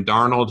 Sam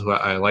Darnold, who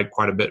I like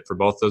quite a bit for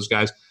both those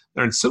guys,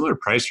 they're in similar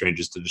price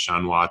ranges to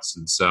Deshaun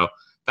Watson. So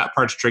that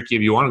part's tricky.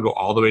 If you want to go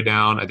all the way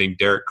down, I think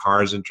Derek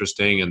Carr is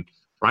interesting. And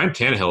Ryan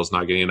Tannehill is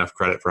not getting enough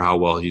credit for how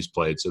well he's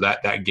played. So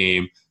that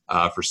game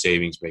for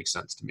savings makes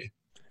sense to me.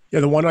 Yeah,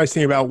 the one nice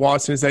thing about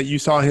Watson is that you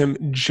saw him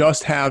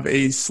just have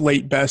a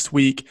slate best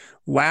week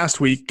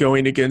last week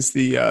going against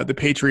the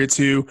Patriots,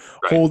 who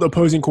hold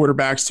opposing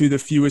quarterbacks to the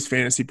fewest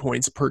fantasy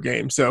points per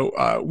game.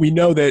 So we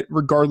know that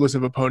regardless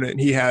of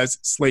opponent, he has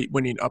slate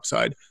winning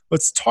upside.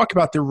 Let's talk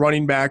about the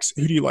running backs.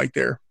 Who do you like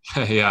there?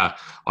 Yeah,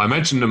 well, I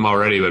mentioned him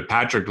already, but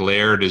Patrick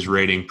Laird is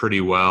rating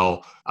pretty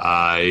well.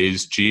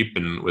 He's cheap,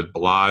 and with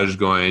Balaj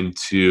going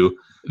to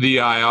the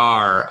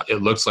IR,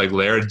 it looks like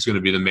Laird's going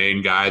to be the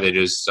main guy. They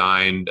just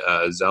signed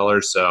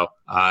Zeller, so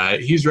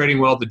he's rating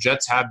well. The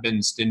Jets have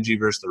been stingy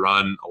versus the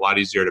run, a lot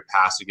easier to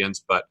pass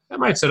against, but that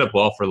might set up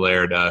well for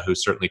Laird, who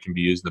certainly can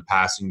be used in the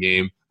passing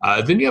game.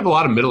 Then you have a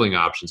lot of middling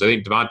options. I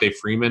think Devontae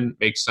Freeman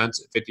makes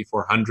sense at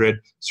 5,400.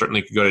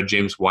 Certainly could go to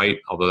James White,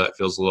 although that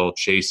feels a little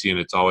chasey, and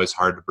it's always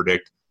hard to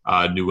predict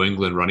New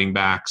England running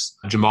backs.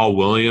 Jamal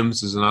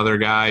Williams is another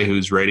guy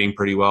who's rating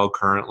pretty well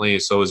currently.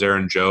 So is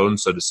Aaron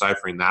Jones. So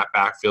deciphering that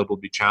backfield will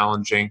be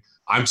challenging.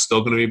 I'm still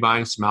going to be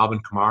buying some Alvin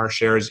Kamara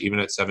shares, even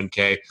at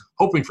 7K,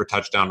 hoping for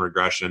touchdown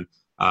regression.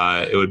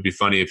 It would be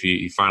funny if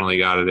he finally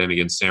got it in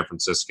against San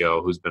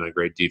Francisco, who's been a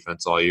great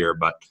defense all year.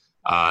 But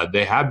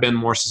they have been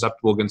more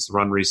susceptible against the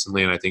run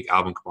recently, and I think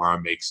Alvin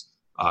Kamara makes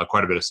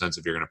quite a bit of sense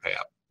if you're going to pay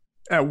up.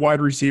 At wide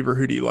receiver,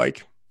 who do you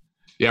like?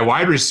 Yeah,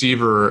 wide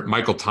receiver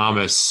Michael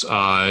Thomas,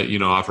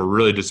 off a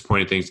really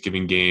disappointing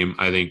Thanksgiving game,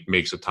 I think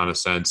makes a ton of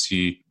sense.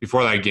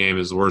 Before that game,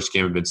 his worst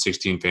game had been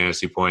 16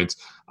 fantasy points,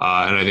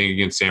 and I think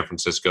against San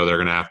Francisco, they're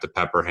going to have to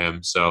pepper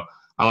him. So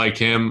I like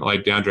him, I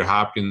like DeAndre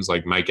Hopkins,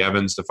 like Mike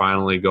Evans to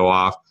finally go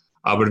off.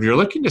 But if you're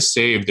looking to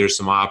save, there's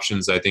some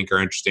options I think are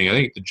interesting. I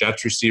think the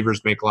Jets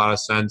receivers make a lot of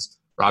sense.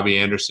 Robbie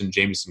Anderson,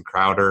 Jamison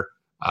Crowder,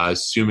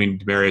 assuming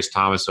Demaryius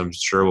Thomas, I'm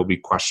sure will be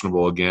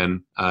questionable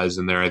again, is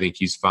in there. I think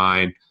he's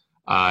fine.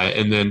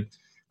 And then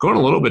going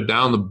a little bit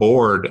down the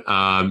board,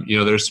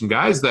 there's some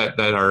guys that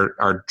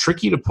are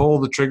tricky to pull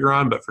the trigger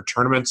on, but for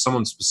tournaments,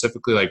 someone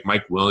specifically like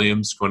Mike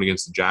Williams going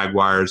against the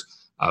Jaguars,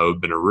 who've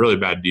been a really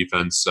bad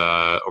defense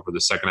over the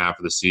second half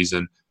of the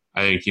season.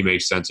 I think he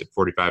makes sense at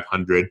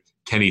 4,500.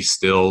 Kenny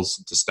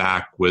Stills to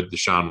stack with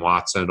Deshaun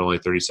Watson at only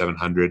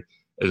 3,700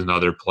 is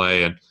another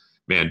play. And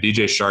man,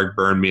 DJ Shark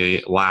burned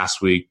me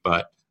last week,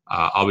 but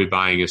I'll be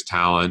buying his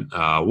talent.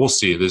 We'll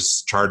see.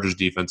 This Chargers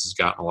defense has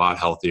gotten a lot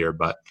healthier,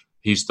 but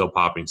he's still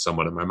popping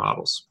somewhat in my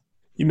models.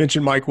 You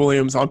mentioned Mike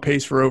Williams on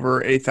pace for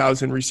over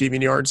 8,000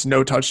 receiving yards,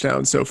 no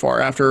touchdowns so far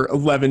after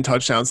 11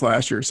 touchdowns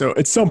last year. So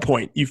at some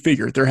point, you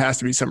figure there has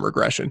to be some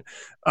regression.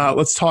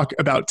 Let's talk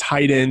about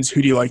tight ends.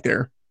 Who do you like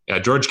there? Yeah,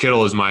 George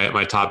Kittle is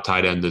my top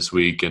tight end this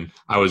week, and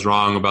I was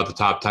wrong about the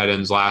top tight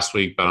ends last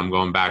week, but I'm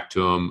going back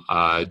to him.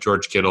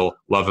 George Kittle,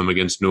 love him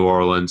against New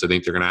Orleans. I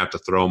think they're going to have to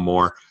throw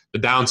more. The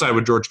downside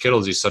with George Kittle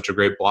is he's such a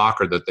great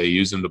blocker that they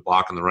use him to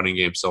block in the running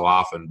game so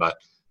often, but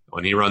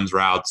when he runs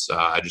routes,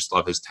 I just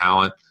love his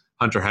talent.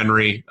 Hunter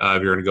Henry,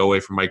 if you're going to go away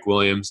from Mike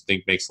Williams, I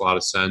think makes a lot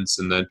of sense.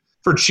 And then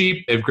for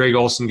cheap, if Greg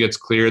Olsen gets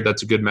cleared,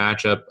 that's a good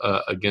matchup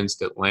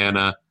against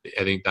Atlanta.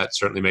 I think that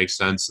certainly makes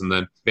sense. And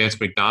then Vance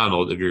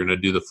McDonald, if you're going to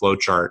do the flow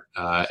chart,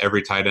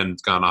 every tight end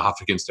has gone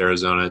off against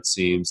Arizona, it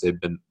seems. They've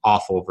been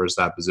awful versus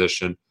that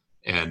position.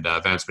 And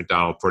Vance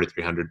McDonald,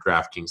 4,300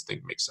 DraftKings,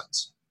 think makes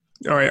sense.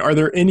 All right. Are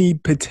there any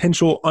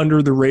potential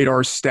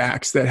under-the-radar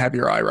stacks that have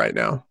your eye right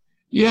now?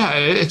 Yeah,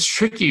 it's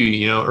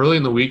tricky. Early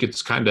in the week,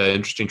 it's kind of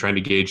interesting trying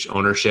to gauge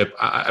ownership.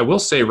 I will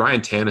say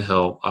Ryan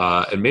Tannehill,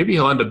 and maybe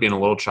he'll end up being a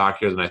little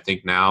chalkier than I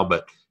think now,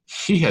 but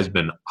he has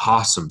been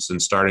awesome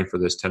since starting for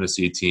this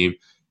Tennessee team.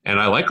 And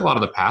I like a lot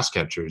of the pass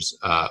catchers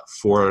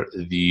for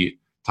the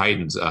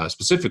Titans,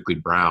 specifically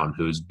Brown,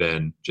 who's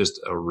been just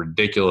a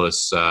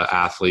ridiculous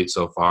athlete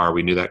so far.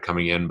 We knew that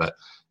coming in, but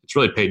it's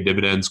really paid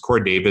dividends.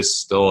 Corey Davis,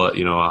 still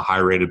a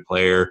high-rated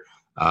player.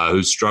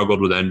 Who's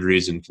struggled with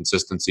injuries and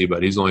consistency,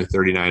 but he's only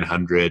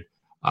 3,900.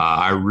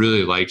 I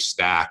really like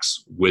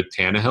stacks with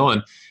Tannehill.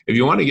 And if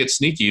you want to get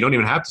sneaky, you don't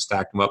even have to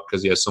stack him up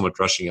because he has so much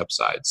rushing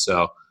upside.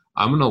 So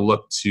I'm going to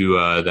look to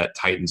that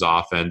Titans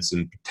offense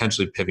and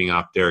potentially pivoting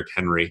off Derrick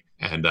Henry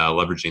and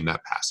leveraging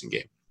that passing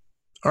game.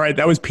 All right,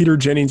 that was Peter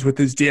Jennings with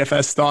his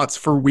DFS thoughts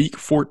for Week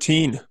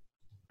 14.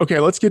 Okay,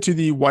 let's get to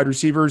the wide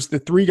receivers. The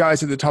three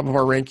guys at the top of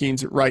our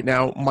rankings right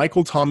now,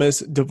 Michael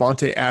Thomas,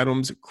 Devontae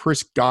Adams,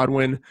 Chris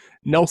Godwin.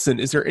 Nelson,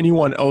 is there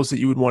anyone else that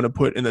you would want to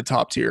put in the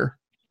top tier?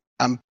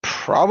 I'm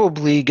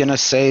probably going to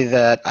say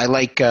that I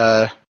like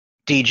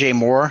DJ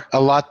Moore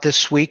a lot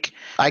this week.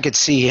 I could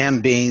see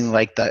him being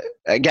like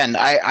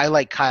I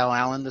like Kyle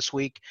Allen this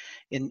week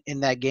in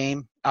that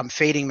game. I'm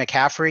fading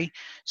McCaffrey,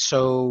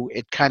 so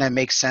it kind of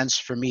makes sense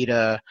for me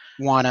to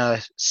want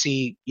to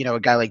see, a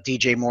guy like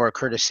DJ Moore or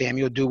Curtis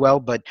Samuel do well.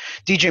 But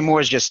DJ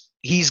Moore is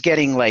he's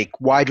getting like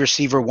wide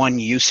receiver one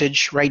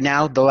usage right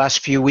now the last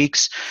few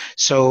weeks.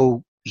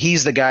 So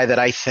he's the guy that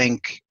I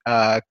think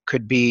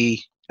could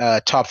be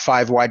top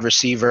 5 wide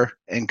receiver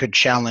and could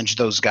challenge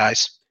those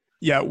guys.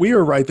 Yeah, we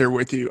are right there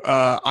with you.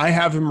 I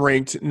have him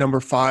ranked number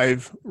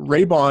 5.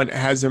 Raybon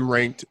has him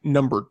ranked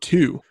number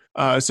 2.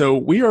 So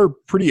we are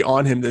pretty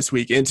on him this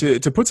week. And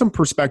to put some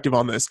perspective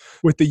on this,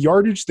 with the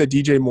yardage that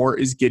DJ Moore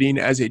is getting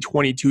as a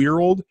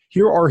 22-year-old,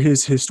 here are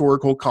his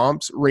historical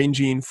comps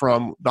ranging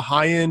from the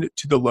high end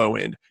to the low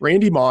end.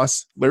 Randy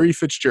Moss, Larry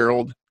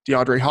Fitzgerald,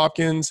 DeAndre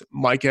Hopkins,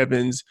 Mike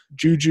Evans,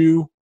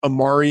 Juju,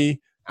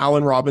 Amari,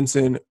 Allen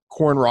Robinson,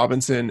 Corn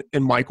Robinson,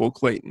 and Michael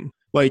Clayton.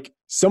 Like,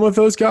 some of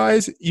those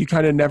guys you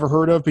kind of never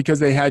heard of because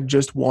they had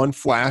just one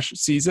flash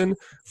season.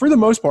 For the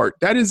most part,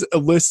 that is a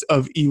list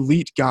of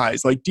elite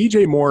guys. Like,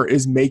 DJ Moore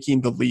is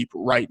making the leap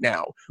right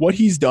now. What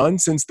he's done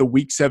since the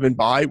week 7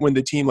 bye, when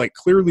the team like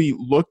clearly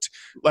looked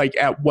like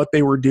at what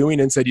they were doing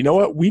and said, you know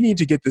what, we need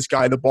to get this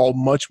guy the ball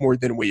much more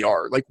than we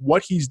are. Like,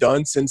 what he's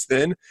done since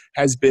then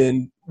has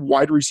been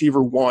wide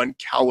receiver 1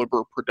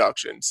 caliber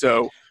production.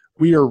 So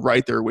we are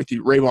right there with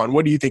you. Raybon,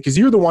 what do you think? Because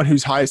you're the one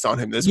who's highest on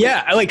him this week.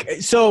 Yeah,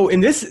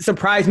 and this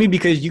surprised me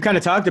because you kind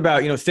of talked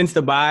about, since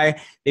the bye,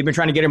 they've been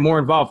trying to get him more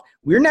involved.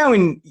 We're now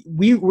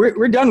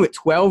we're done with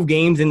 12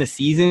 games in the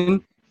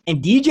season,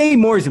 and DJ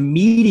Moore's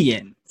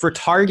median for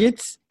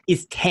targets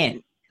is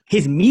 10.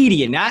 His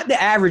median, not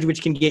the average,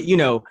 which can get,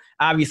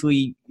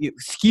 obviously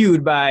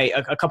skewed by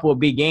a couple of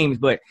big games,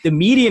 but the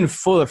median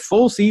for the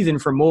full season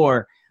for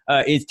Moore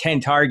is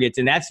 10 targets,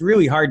 and that's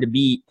really hard to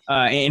beat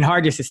and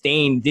hard to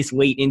sustain this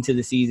late into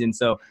the season.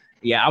 So,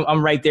 yeah,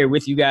 I'm right there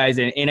with you guys,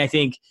 and I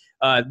think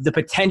the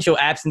potential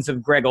absence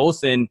of Greg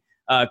Olsen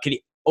could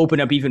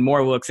open up even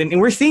more looks. And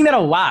we're seeing that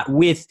a lot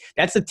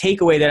that's the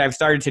takeaway that I've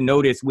started to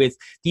notice with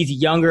these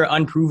younger,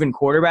 unproven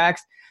quarterbacks.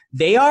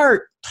 They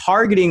are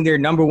targeting their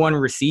number 1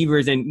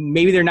 receivers, and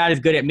maybe they're not as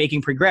good at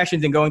making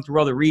progressions and going through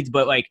all the reads,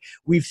 but like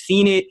we've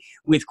seen it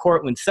with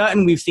Cortland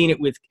Sutton, we've seen it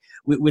with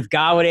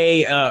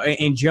Galladay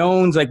and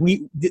Jones. Like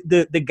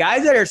the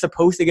guys that are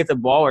supposed to get the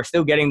ball are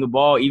still getting the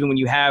ball, even when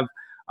you have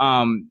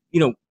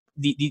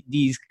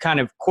these kind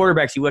of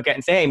quarterbacks you look at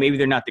and say, hey, maybe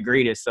they're not the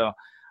greatest. So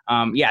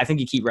I think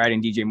you keep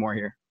riding DJ Moore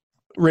here.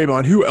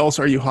 Raybon, who else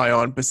are you high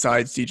on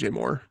besides DJ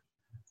Moore?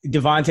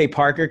 Devontae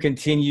Parker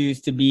continues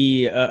to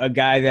be a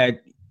guy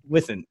that,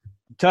 listen,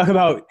 talk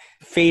about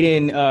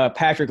fading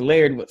Patrick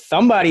Laird.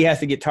 Somebody has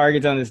to get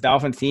targets on this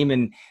Dolphins team.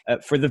 And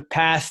for the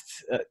past,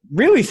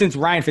 really since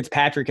Ryan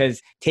Fitzpatrick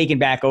has taken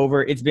back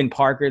over, it's been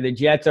Parker. The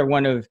Jets are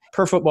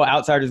Per Football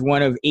Outsiders,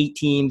 one of 8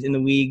 teams in the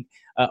league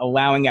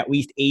allowing at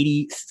least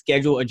 80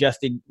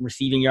 schedule-adjusted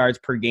receiving yards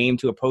per game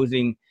to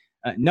opposing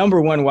number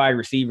 1 wide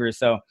receivers.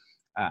 So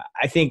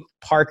I think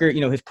Parker,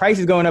 his price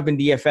is going up in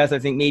DFS. I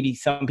think maybe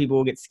some people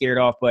will get scared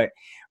off. But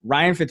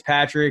Ryan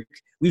Fitzpatrick,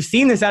 we've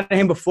seen this out of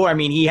him before. I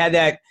mean, he had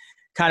that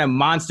kind of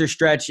monster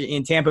stretch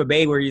in Tampa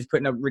Bay where he's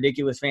putting up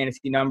ridiculous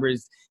fantasy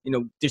numbers,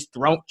 just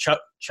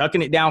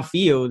chucking it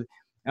downfield.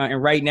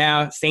 And right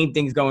now, same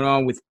thing's going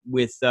on with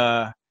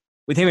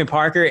him and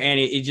Parker, and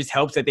it just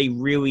helps that they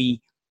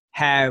really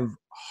have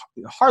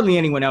hardly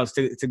anyone else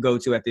to go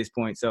to at this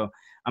point. So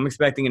I'm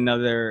expecting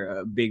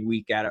another big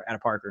week out of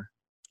Parker.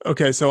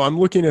 Okay, so I'm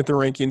looking at the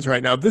rankings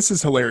right now. This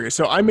is hilarious.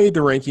 So I made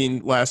the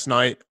ranking last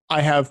night.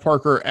 I have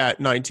Parker at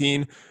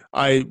 19.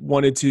 I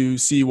wanted to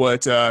see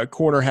what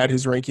Corner had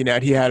his ranking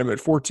at. He had him at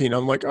 14.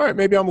 I'm like, all right,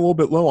 maybe I'm a little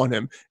bit low on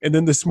him. And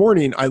then this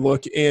morning I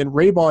look, and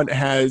Raybon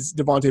has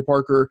Devontae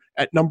Parker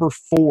at number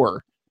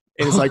 4.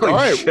 And it's like, all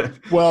right, shit.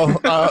 Well,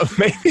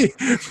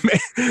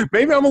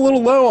 maybe I'm a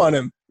little low on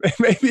him.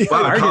 Maybe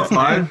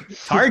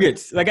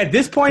targets. Like at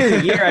this point of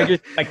the year, I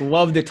just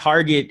love the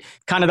target,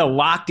 kind of the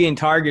locked in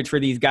targets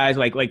for these guys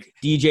like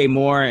DJ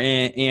Moore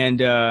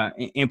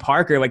and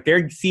Parker. Like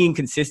they're seeing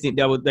consistent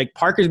double. Like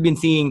Parker's been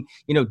seeing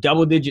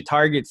double digit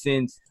targets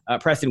since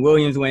Preston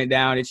Williams went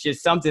down. It's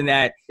just something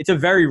that it's a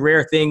very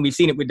rare thing. We've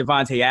seen it with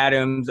Devontae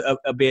Adams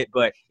a bit,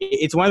 but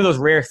it's one of those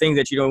rare things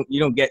that you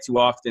don't get too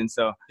often.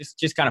 So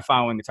just kind of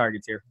following the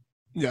targets here.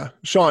 Yeah.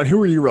 Sean,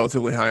 who are you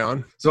relatively high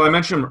on? So I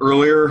mentioned him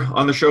earlier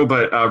on the show,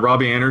 but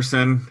Robbie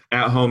Anderson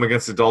at home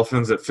against the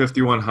Dolphins at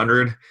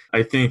 5,100.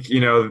 I think,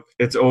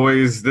 it's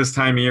always this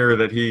time of year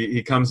that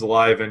he comes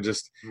alive, and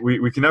just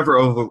we can never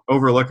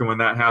overlook him when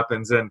that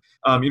happens. And,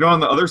 on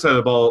the other side of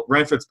the ball,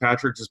 Ryan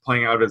Fitzpatrick just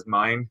playing out his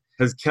mind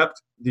has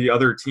kept the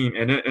other team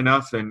in it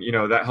enough, and,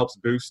 that helps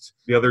boost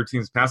the other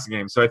team's passing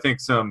game. So I think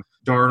some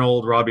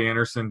Darnold, Robbie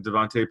Anderson,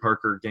 Devontae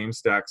Parker game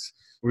stacks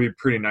will be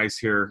pretty nice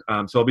here.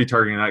 So I'll be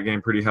targeting that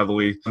game pretty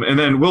heavily. And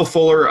then Will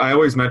Fuller, I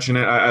always mention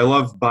it. I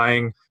love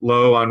buying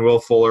low on Will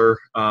Fuller.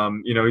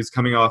 He's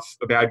coming off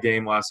a bad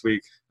game last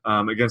week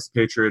against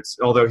the Patriots,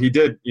 although he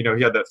did, he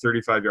had that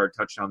 35-yard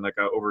touchdown that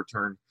got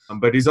overturned.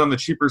 But he's on the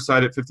cheaper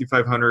side at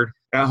 5,500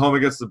 at home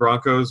against the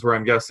Broncos, where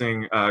I'm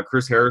guessing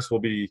Chris Harris will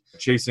be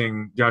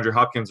chasing DeAndre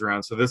Hopkins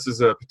around. So this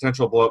is a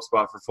potential blow-up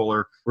spot for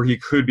Fuller where he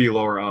could be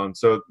lower owned.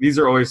 So these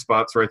are always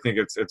spots where I think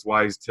it's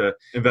wise to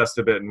invest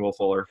a bit in Will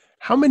Fuller.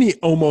 How many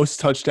almost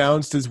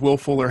touchdowns does Will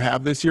Fuller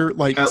have this year?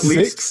 Like at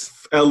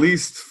 6? At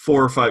least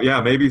 4 or 5.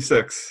 Yeah, maybe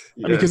 6.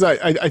 Yeah. Because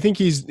I think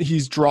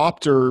he's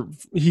dropped or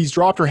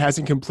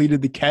hasn't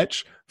completed the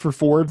catch for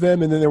 4 of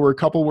them, and then there were a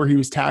couple where he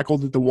was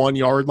tackled at the 1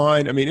 yard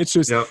line. I mean, it's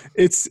just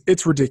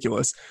it's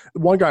ridiculous.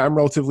 One guy I'm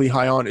relatively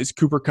high on is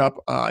Cooper Kupp.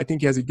 I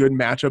think he has a good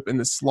matchup in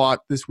the slot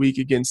this week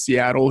against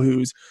Seattle,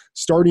 who's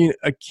starting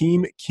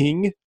Akeem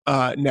King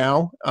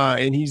now,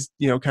 and he's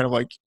kind of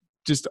like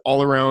just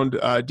all around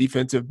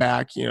defensive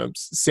back,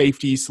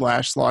 safety /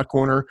 slot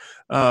corner.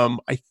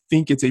 I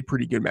think it's a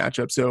pretty good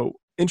matchup. So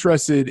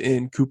interested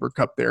in Cooper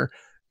Kupp there.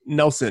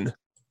 Nelson,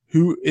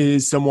 who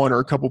is someone or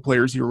a couple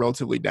players you're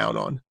relatively down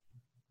on?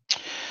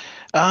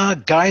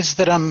 Guys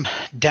that I'm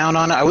down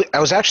on, I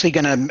was actually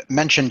going to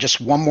mention just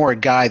one more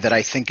guy that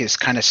I think is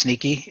kind of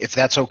sneaky, if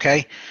that's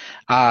okay,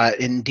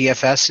 in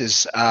DFS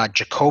is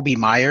Jacoby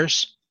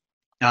Myers,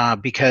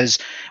 because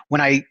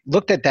when I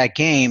looked at that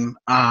game,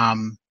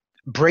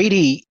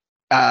 Brady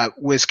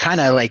was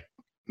kind of like,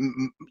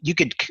 you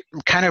could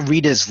kind of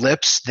read his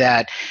lips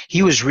that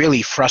he was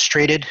really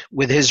frustrated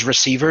with his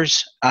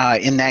receivers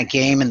in that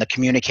game and the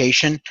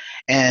communication.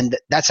 And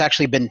that's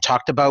actually been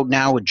talked about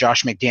now with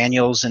Josh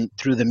McDaniels and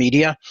through the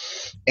media.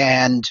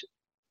 And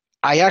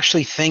I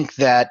actually think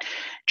that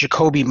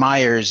Jacoby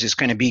Myers is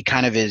going to be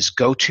kind of his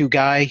go-to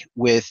guy,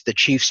 with the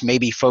Chiefs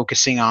maybe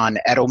focusing on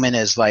Edelman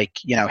as like,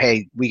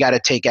 hey, we got to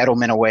take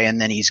Edelman away, and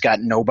then he's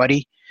got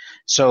nobody.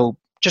 So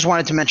just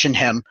wanted to mention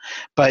him.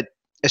 But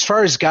as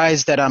far as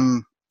guys that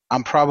I'm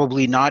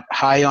probably not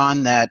high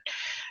on, that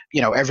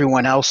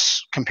everyone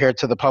else compared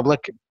to the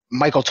public,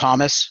 Michael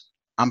Thomas,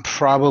 I'm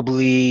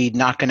probably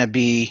not going to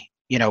be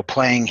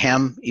playing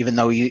him, even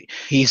though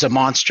he's a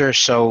monster.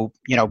 So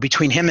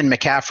between him and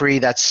McCaffrey,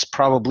 that's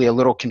probably a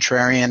little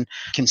contrarian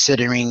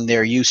considering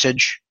their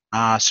usage.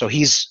 So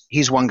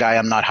he's one guy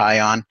I'm not high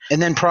on.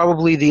 And then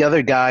probably the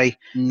other guy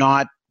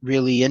not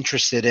really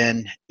interested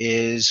in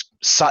is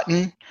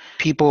Sutton.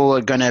 People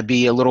are going to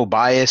be a little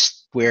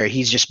biased where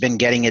he's just been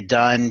getting it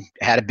done,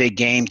 had a big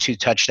game, 2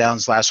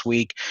 touchdowns last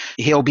week.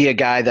 He'll be a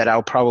guy that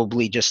I'll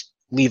probably just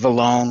leave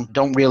alone.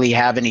 Don't really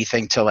have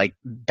anything to like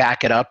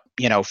back it up,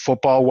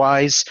 football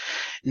wise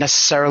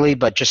necessarily,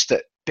 but just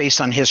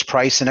based on his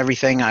price and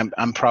everything,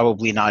 I'm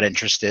probably not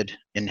interested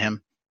in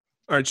him.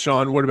 All right,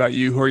 Sean, what about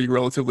you? Who are you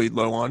relatively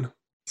low on?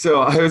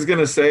 So I was going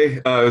to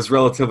say I was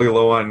relatively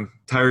low on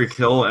Tyreek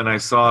Hill, and I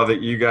saw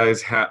that you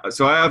guys have –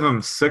 so I have him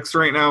 6th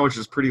right now, which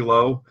is pretty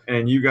low,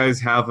 and you guys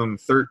have him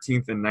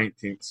 13th and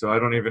 19th. So I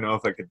don't even know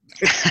if I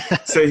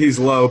could say he's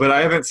low, but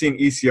I haven't seen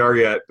ECR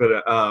yet.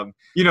 But,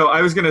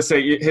 I was going to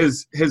say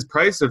his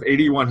price of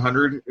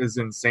 $8,100 is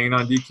insane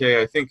on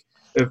DK. I think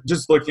if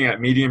just looking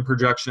at median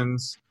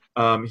projections,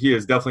 he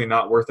is definitely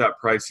not worth that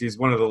price. He's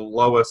one of the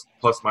lowest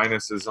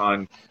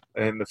plus-minuses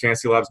in the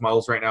Fantasy Labs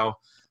models right now.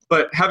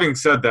 But having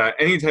said that,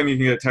 anytime you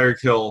can get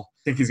Tyreek Hill, I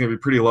think he's going to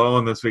be pretty low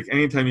owned this week.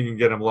 Anytime you can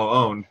get him low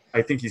owned,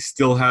 I think he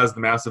still has the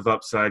massive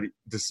upside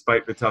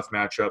despite the tough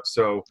matchup.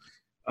 So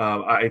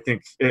I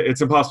think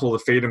it's impossible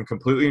to fade him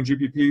completely in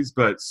GPPs,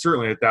 but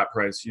certainly at that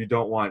price, you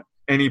don't want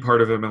any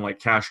part of him in like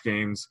cash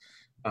games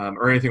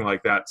or anything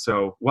like that.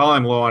 So while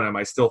I'm low on him,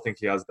 I still think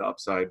he has the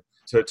upside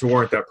to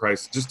warrant that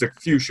price. Just a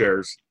few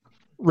shares.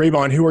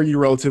 Raybon, who are you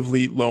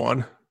relatively low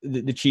on?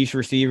 The Chiefs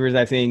receivers.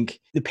 I think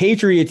the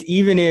Patriots,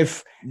 even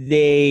if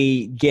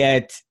they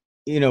get,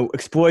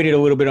 exploited a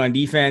little bit on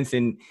defense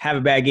and have a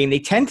bad game, they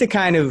tend to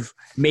kind of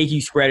make you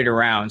spread it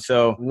around.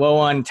 So low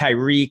on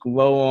Tyreek,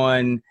 low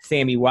on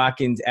Sammy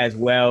Watkins as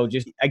well.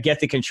 Just, I get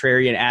the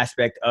contrarian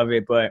aspect of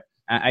it, but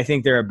I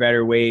think there are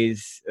better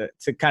ways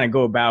to kind of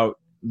go about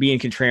being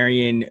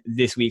contrarian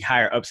this week,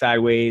 higher upside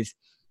ways.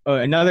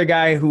 Another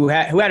guy who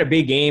had a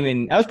big game,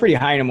 and I was pretty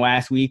high on him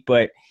last week,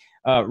 but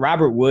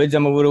Robert Woods,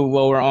 I'm a little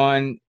lower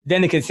on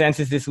than the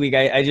consensus this week.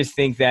 I just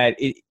think that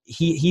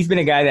he's been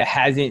a guy that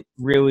hasn't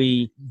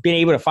really been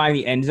able to find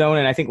the end zone.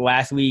 And I think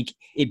last week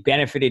it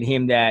benefited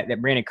him that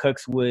Brandon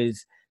Cooks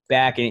was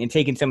back and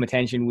taking some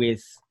attention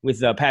with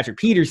Patrick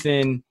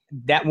Peterson.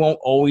 That won't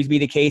always be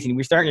the case. And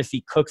we're starting to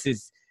see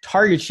Cooks's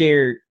target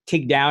share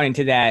tick down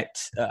into that.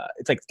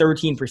 It's like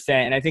 13%.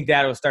 And I think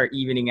that'll start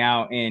evening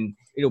out, and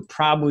it'll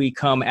probably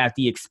come at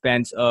the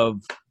expense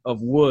of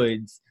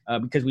Woods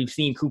because we've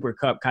seen Cooper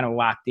Kupp kind of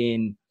locked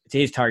in to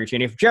his target share.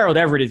 And if Gerald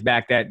Everett is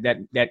back,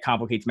 that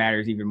complicates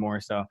matters even more.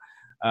 So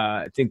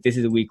I think this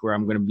is a week where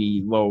I'm going to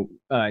be low,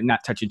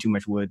 not touching too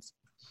much Woods.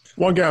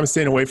 One guy I'm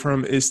staying away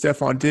from is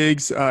Stephon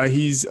Diggs.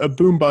 He's a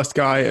boom-bust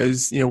guy,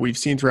 as we've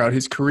seen throughout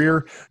his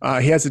career.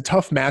 He has a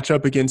tough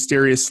matchup against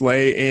Darius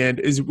Slay, and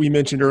as we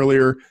mentioned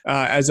earlier,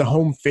 as a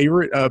home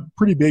favorite, a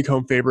pretty big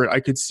home favorite, I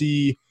could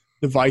see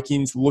the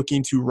Vikings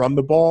looking to run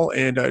the ball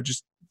and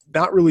just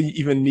not really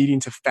even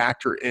needing to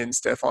factor in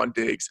Stephon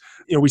Diggs.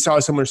 We saw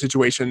a similar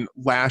situation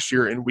last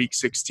year in Week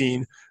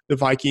 16. The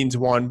Vikings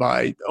won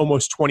by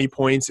almost 20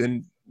 points,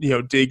 and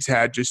Diggs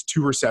had just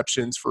 2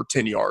 receptions for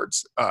 10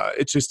 yards.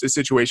 It's just a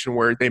situation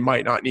where they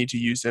might not need to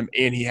use him,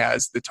 and he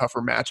has the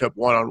tougher matchup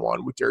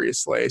one-on-one with Darius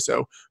Slay.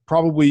 So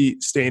probably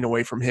staying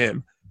away from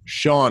him.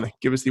 Sean,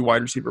 give us the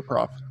wide receiver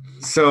prop.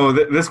 So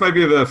this might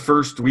be the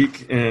first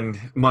week in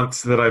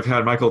months that I've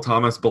had Michael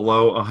Thomas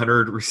below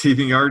 100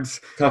 receiving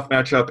yards. Tough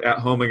matchup at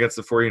home against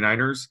the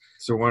 49ers.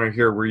 So I want to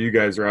hear where you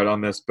guys are at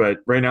on this. But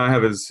right now I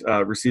have his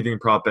receiving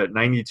prop at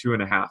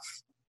 92.5.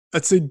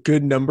 That's a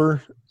good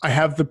number. I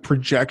have the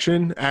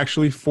projection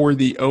actually for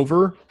the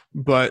over,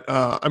 but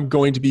I'm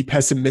going to be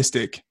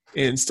pessimistic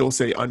and still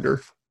say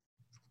under.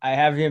 I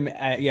have him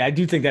at, I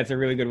do think that's a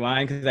really good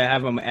line because I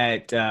have him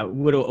at a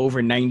little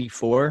over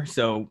 94.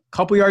 So a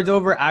couple yards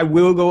over. I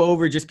will go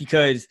over just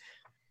because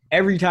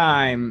every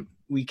time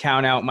we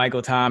count out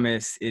Michael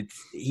Thomas,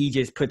 he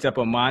just puts up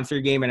a monster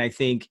game. And I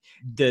think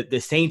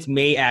the Saints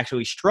may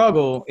actually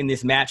struggle in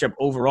this matchup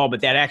overall, but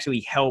that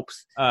actually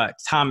helps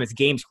Thomas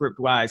game script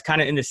wise,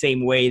 kind of in the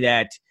same way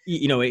that,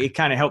 it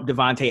kind of helped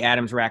Devontae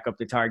Adams rack up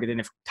the target.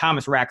 And if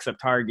Thomas racks up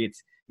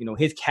targets,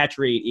 his catch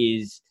rate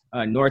is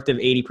north of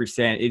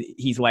 80%,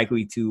 he's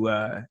likely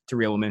to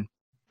reel him in.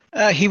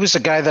 He was a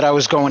guy that I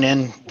was going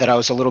in that I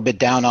was a little bit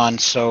down on,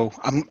 so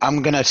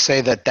I'm going to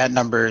say that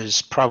number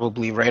is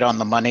probably right on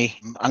the money.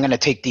 I'm going to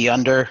take the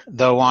under,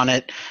 though, on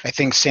it. I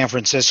think San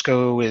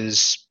Francisco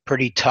is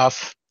pretty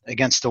tough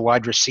against the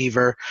wide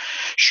receiver.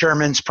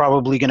 Sherman's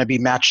probably going to be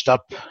matched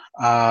up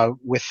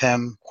with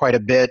him quite a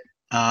bit.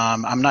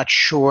 I'm not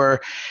sure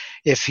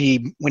if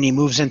when he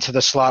moves into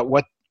the slot,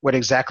 what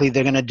exactly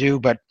they're going to do,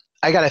 but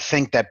I got to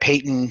think that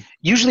Peyton,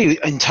 usually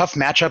in tough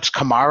matchups,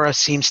 Kamara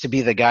seems to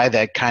be the guy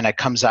that kind of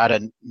comes out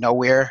of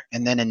nowhere.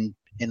 And then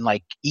in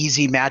like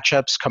easy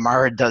matchups,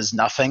 Kamara does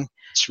nothing.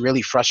 It's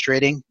really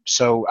frustrating.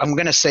 So I'm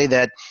going to say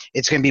that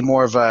it's going to be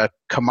more of a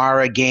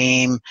Kamara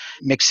game,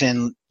 mix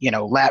in,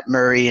 Lat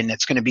Murray, and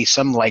it's going to be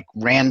some like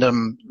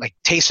random, like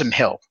Taysom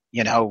Hill,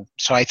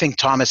 So I think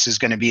Thomas is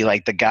going to be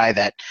like the guy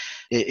that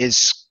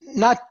is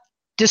not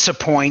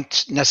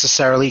disappoint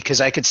necessarily,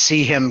 because I could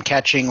see him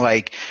catching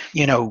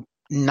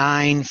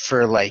 9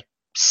 for like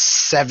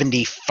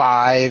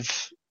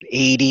 75,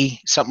 80,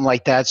 something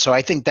like that. So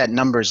I think that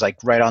number is like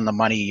right on the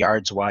money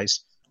yards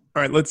wise.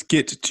 All right, let's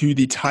get to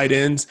the tight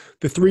ends.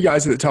 The three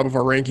guys at the top of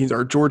our rankings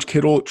are George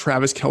Kittle,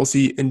 Travis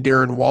Kelce, and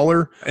Darren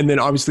Waller. And then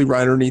obviously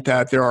right underneath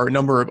that, there are a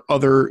number of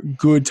other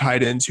good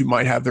tight ends who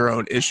might have their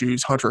own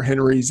issues. Hunter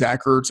Henry,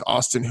 Zach Ertz,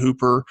 Austin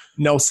Hooper,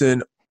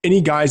 Nelson. Any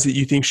guys that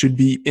you think should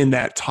be in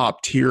that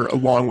top tier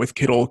along with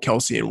Kittle,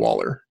 Kelce, and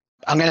Waller?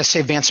 I'm going to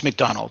say Vance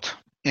McDonald.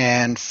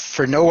 And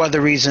for no other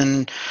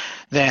reason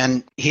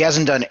than he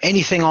hasn't done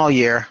anything all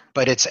year,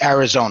 but it's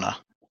Arizona.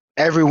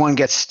 Everyone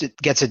gets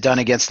it done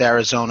against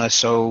Arizona,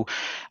 so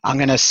I'm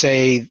going to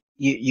say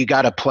you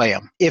got to play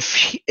him.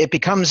 If it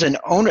becomes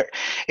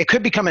it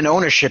could become an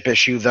ownership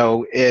issue,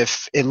 though,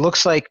 if it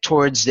looks like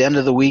towards the end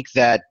of the week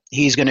that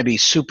he's going to be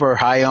super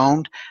high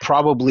owned,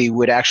 probably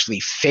would actually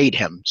fade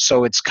him.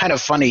 So it's kind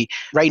of funny.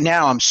 Right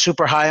now, I'm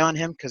super high on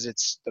him because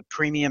it's the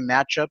premium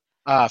matchup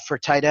for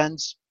tight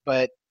ends,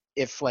 but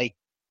if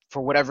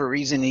for whatever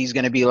reason, he's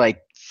going to be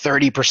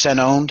 30%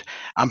 owned,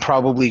 I'm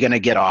probably going to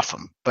get off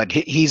him. But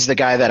he's the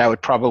guy that I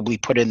would probably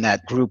put in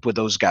that group with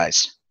those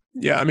guys.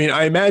 Yeah, I mean,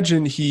 I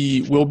imagine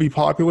he will be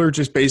popular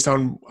just based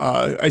on,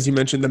 as you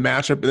mentioned, the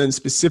matchup, and then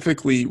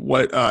specifically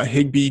what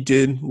Higbee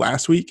did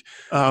last week.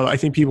 I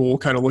think people will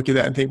kind of look at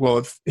that and think, well,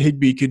 if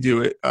Higbee could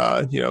do it,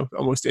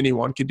 almost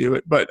anyone could do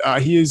it. But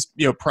he is,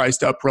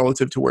 priced up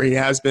relative to where he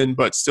has been,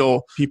 but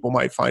still people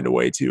might find a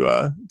way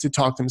to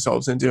talk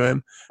themselves into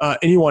him.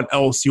 Anyone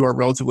else you are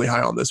relatively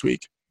high on this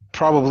week?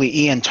 Probably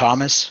Ian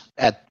Thomas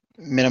at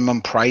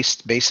minimum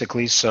priced,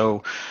 basically.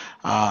 So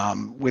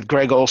with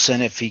Greg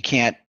Olsen, if he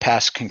can't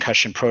pass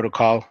concussion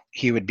protocol,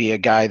 he would be a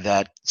guy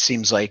that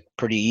seems like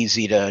pretty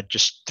easy to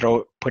just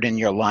put in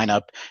your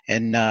lineup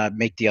and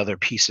make the other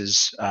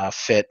pieces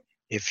fit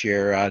if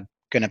you're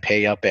going to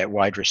pay up at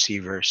wide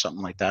receiver or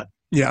something like that.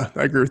 Yeah,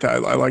 I agree with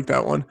that. I like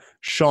that one.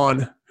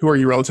 Sean, who are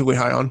you relatively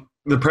high on?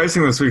 The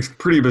pricing this week's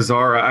pretty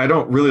bizarre. I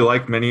don't really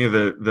like many of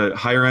the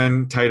higher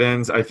end tight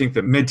ends. I think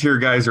the mid-tier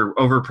guys are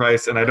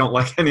overpriced, and I don't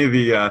like any of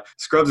the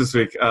scrubs this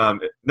week.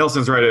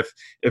 Nelson's right.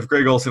 If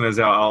Greg Olsen is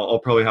out, I'll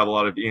probably have a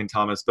lot of Ian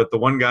Thomas. But the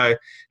one guy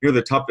near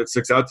the top that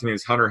sticks out to me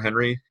is Hunter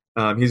Henry.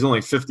 He's only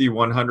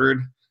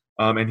 5,100,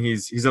 and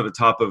he's at the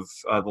top of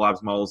the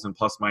labs models in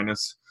plus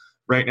minus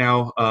right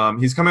now.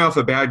 He's coming off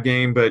a bad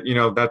game, but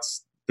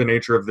that's the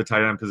nature of the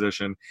tight end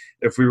position.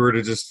 If we were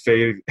to just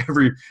fade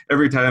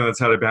every tight end that's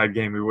had a bad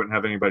game, we wouldn't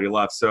have anybody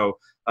left. So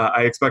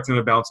I expect him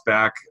to bounce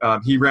back.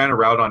 He ran a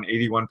route on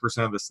 81%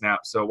 of the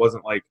snaps, so it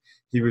wasn't like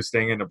he was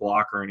staying in a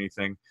block or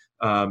anything.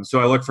 So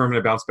I look for him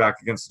to bounce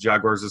back against the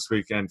Jaguars this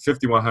week, and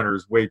 5,100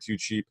 is way too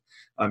cheap.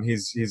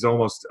 He's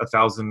almost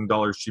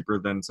 $1,000 cheaper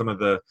than some of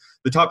the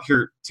top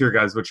tier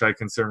guys, which I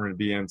consider him to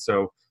be in.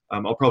 So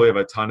I'll probably have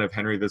a ton of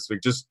Henry this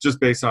week, just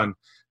based on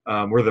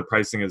where the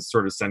pricing is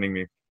sort of sending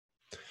me.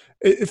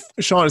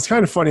 Sean, it's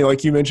kind of funny.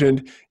 Like you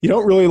mentioned, you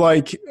don't really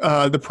like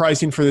the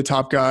pricing for the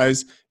top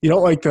guys. You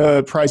don't like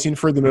the pricing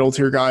for the middle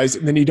tier guys.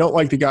 And then you don't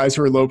like the guys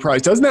who are low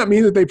priced. Doesn't that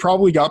mean that they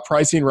probably got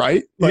pricing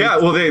right? Yeah,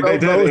 well, they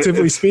did.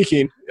 Relatively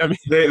speaking. I mean,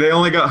 they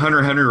only got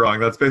Hunter Henry wrong.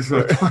 That's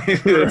basically the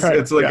point.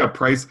 It's like a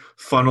price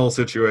funnel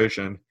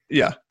situation.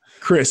 Yeah.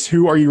 Chris,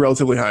 who are you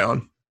relatively high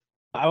on?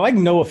 I like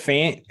Noah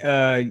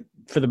Fant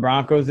for the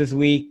Broncos this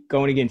week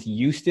going against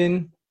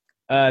Houston.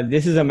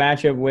 This is a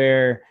matchup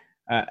where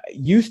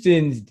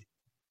Houston's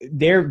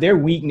their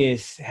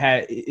weakness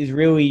is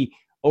really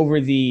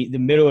over the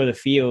middle of the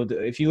field.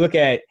 If you look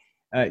at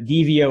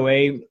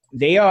DVOA,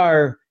 they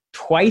are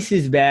twice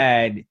as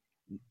bad.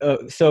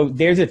 So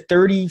there's a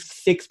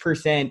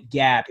 36%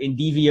 gap in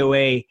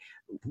DVOA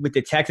with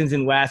the Texans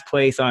in last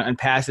place on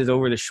passes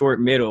over the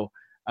short middle,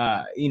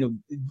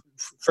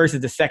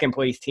 versus the second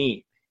place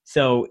team.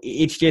 So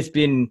it's just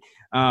been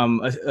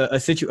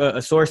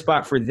a sore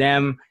spot for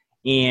them.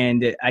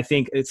 And I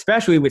think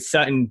especially with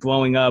Sutton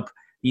blowing up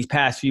these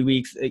past few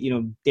weeks,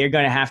 they're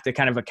going to have to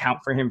kind of account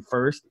for him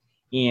first.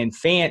 And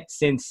Fant,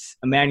 since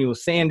Emmanuel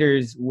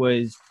Sanders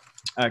was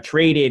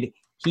traded,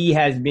 he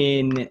has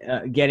been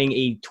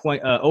getting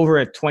over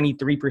a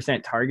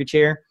 23% target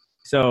share.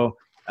 So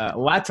a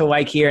lot to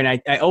like here. And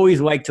I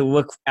always like to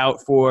look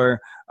out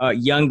for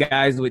young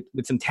guys with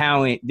some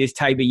talent this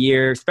type of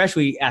year,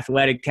 especially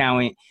athletic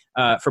talent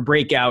for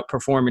breakout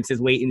performances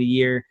late in the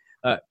year.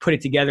 Put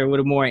it together a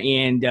little more.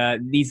 And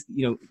these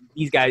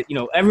guys,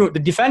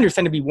 the defenders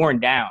tend to be worn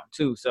down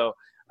too. So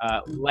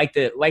like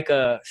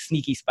a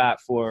sneaky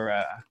spot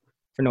for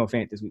Noah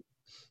Fant this week.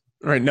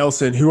 All right,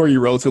 Nelson, who are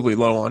you relatively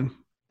low on?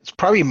 It's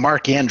probably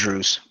Mark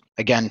Andrews.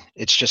 Again,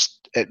 it's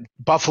just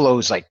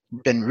Buffalo's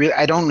been really.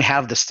 I don't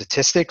have the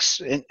statistics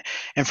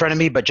in front of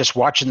me, but just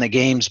watching the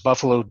games,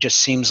 Buffalo just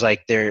seems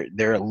like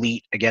they're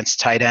elite against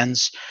tight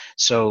ends.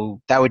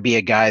 So that would be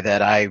a guy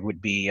that I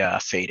would be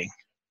fading.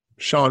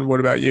 Sean, what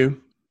about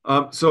you?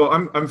 So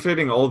I'm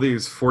fading all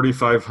these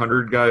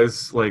 4,500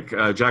 guys like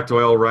Jack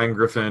Doyle, Ryan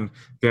Griffin,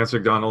 Vance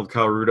McDonald,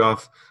 Kyle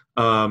Rudolph.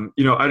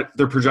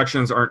 Their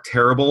projections aren't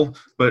terrible,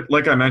 but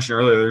like I mentioned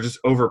earlier, they're just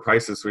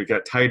overpriced this week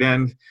at tight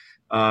end.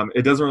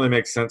 It doesn't really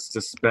make sense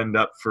to spend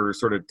up for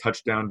sort of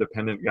touchdown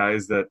dependent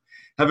guys that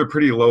have a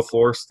pretty low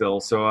floor still.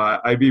 So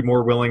I'd be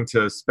more willing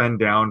to spend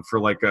down for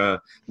like a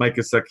Mike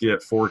Gesicki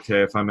at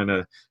 4K if I'm going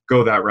to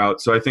go that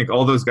route. So I think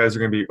all those guys are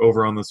going to be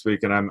overowned this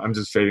week, and I'm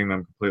just fading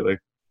them completely.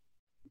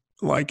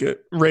 Like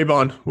it.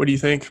 Raybon, what do you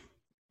think?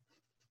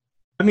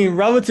 I mean,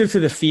 relative to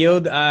the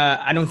field,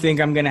 I don't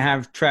think I'm going to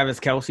have Travis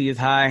Kelce as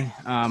high.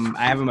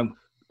 I have him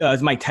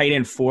as my tight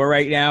end 4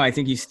 right now. I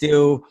think you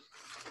still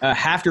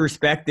have to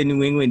respect the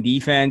New England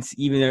defense,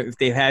 even though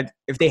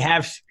if they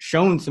have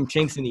shown some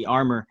chinks in the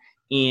armor.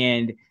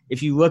 And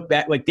if you look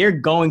back, they're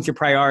going to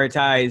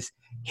prioritize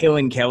Hill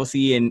and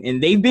Kelce,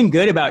 and they've been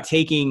good about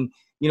taking,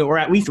 or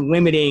at least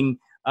limiting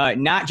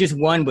not just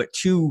one but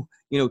two,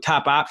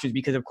 top options,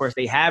 because of course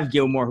they have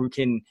Gilmore who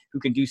can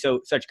do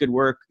such good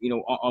work,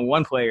 on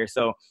one player.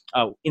 So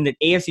in the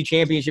AFC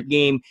Championship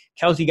game,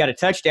 Kelce got a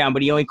touchdown,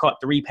 but he only caught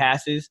 3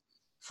 passes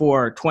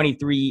for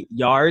 23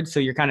 yards. So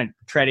you're kind of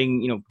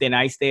treading, thin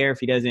ice there if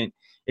he doesn't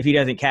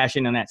cash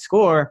in on that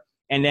score.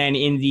 And then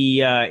in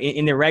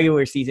the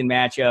regular season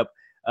matchup,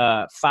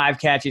 5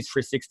 catches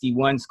for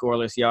 61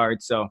 scoreless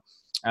yards. So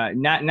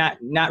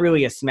not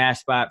really a smash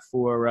spot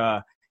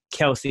for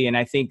Kelce. And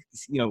I think,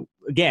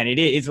 again,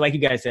 it's like you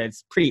guys said,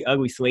 it's pretty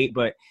ugly slate,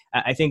 but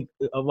I think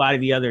a lot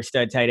of the other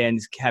stud tight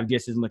ends have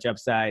just as much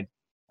upside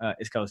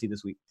as Kelce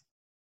this week.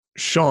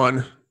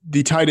 Sean,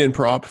 the tight end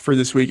prop for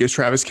this week is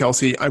Travis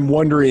Kelce. I'm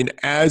wondering,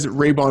 as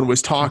Raybon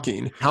was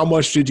talking, how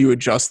much did you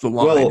adjust the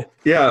line? Well,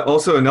 yeah,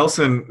 also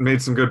Nelson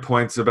made some good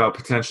points about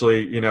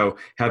potentially,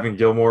 having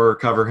Gilmore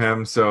cover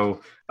him.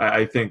 So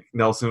I think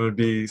Nelson would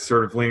be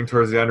sort of leaning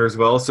towards the under as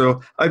well.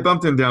 So I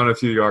bumped him down a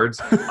few yards.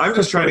 I'm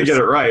just trying to get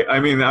it right. I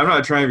mean, I'm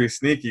not trying to be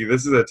sneaky.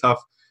 This is a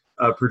tough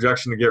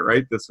projection to get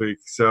right this week.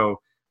 So,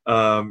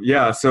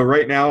 so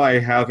right now I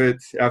have it,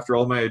 after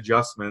all my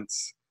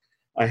adjustments,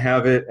 I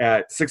have it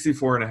at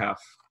 64.5.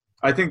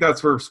 I think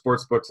that's where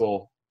sportsbooks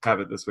will have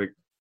it this week.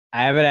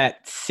 I have it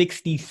at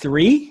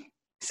 63.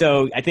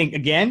 So I think,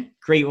 again,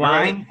 great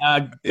line,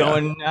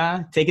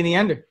 taking the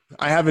under.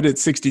 I have it at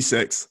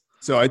 66.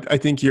 So I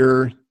think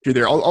you're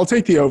there. I'll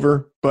take the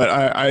over, but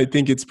I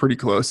think it's pretty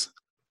close.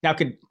 Now,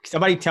 could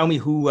somebody tell me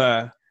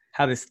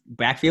how this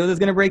backfield is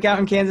going to break out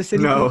in Kansas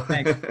City? No.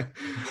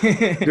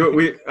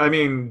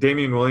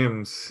 Damian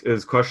Williams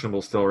is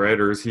questionable still, right?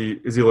 Or is he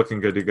looking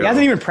good to go? He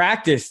hasn't even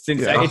practiced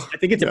since I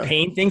think it's a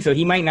pain thing, so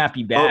he might not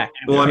be back.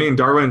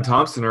 Darwin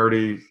Thompson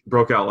already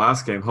broke out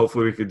last game.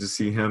 Hopefully we could just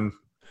see him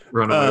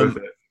run away with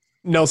it.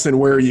 Nelson,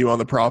 where are you on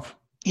the prop?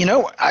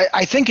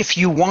 I think if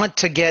you want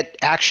to get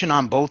action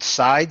on both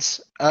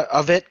sides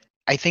of it,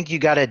 I think you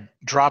got to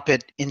drop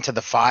it into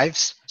the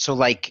 5s. So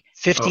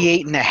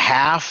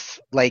 58.5,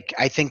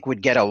 I think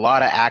would get a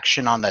lot of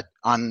action on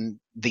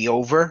the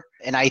over.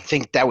 And I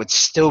think that would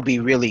still be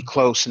really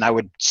close, and I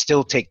would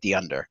still take the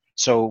under.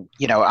 So,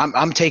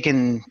 I'm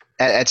taking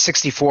at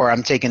 64,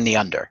 I'm taking the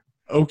under.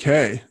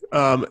 Okay.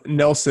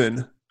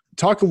 Nelson,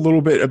 talk a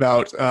little bit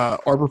about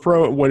Arbor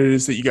Pro and what it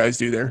is that you guys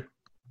do there.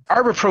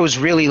 Arbor Pro is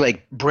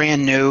really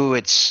brand new.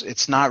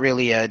 It's not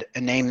really a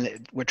name that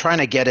we're trying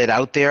to get it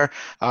out there.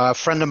 A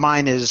friend of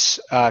mine has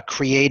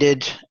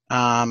created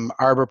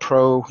Arbor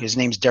Pro. His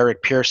name's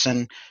Derek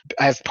Pearson.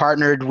 I've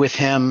partnered with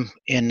him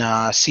in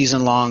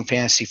season-long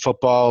fantasy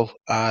football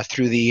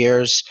through the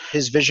years.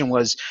 His vision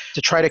was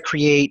to try to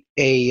create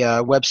a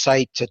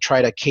website to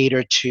try to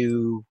cater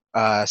to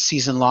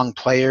season-long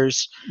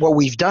players. What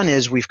we've done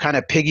is we've kind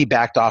of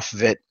piggybacked off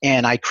of it,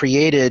 and I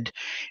created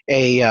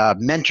a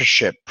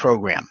mentorship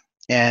program.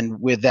 And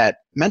with that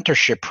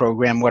mentorship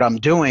program, what I'm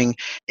doing,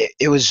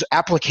 it was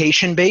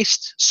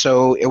application-based.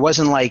 So it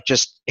wasn't like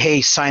just, hey,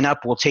 sign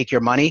up, we'll take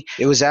your money.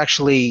 It was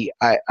actually,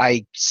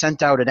 I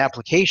sent out an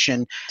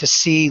application to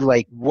see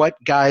like what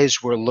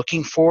guys were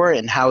looking for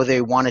and how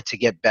they wanted to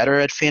get better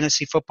at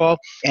fantasy football.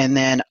 And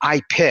then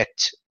I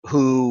picked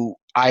who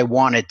I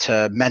wanted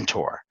to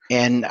mentor.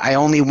 And I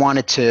only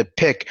wanted to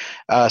pick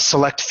a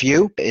select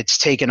few. It's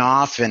taken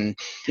off, and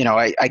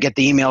I get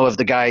the email of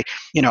the guy.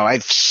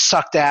 I've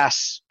sucked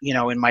ass,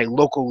 in my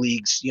local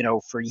leagues,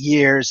 for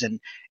years, and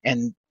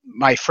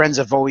my friends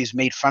have always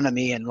made fun of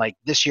me. And like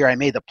this year, I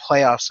made the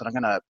playoffs, and I'm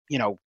gonna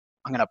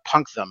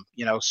punk them.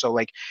 So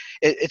like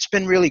it's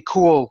been really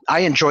cool. I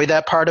enjoy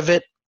that part of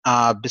it.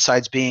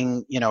 Besides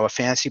being, a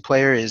fantasy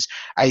player, is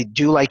I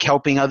do like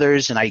helping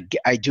others, and I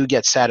do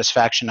get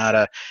satisfaction out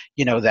of,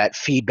 that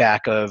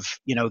feedback of,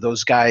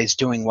 those guys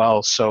doing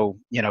well. So,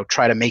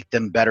 try to make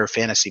them better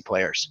fantasy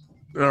players.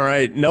 All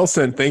right.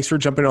 Nelson, thanks for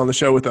jumping on the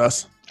show with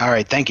us. All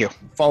right. Thank you.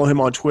 Follow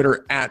him on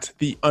Twitter at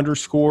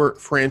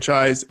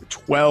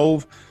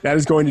 _franchise12. That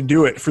is going to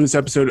do it for this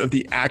episode of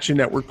the Action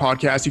Network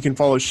podcast. You can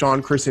follow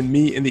Sean, Chris, and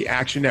me in the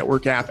Action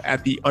Network app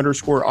at the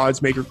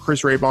 _oddsmaker,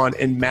 Chris Raybon,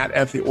 and Matt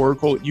F. the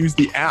Oracle. Use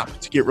the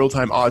app to get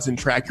real-time odds and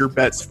track your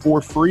bets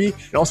for free.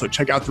 And also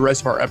check out the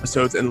rest of our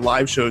episodes and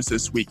live shows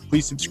this week.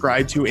 Please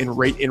subscribe to and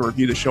rate and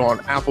review the show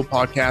on Apple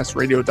Podcasts,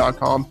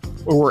 radio.com,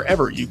 or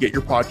wherever you get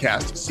your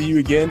podcasts. See you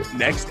again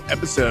next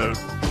episode.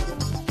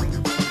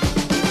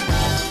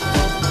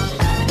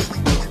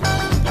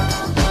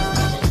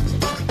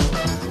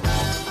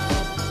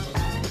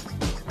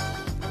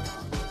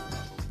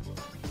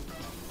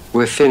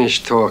 We're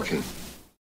finished talking.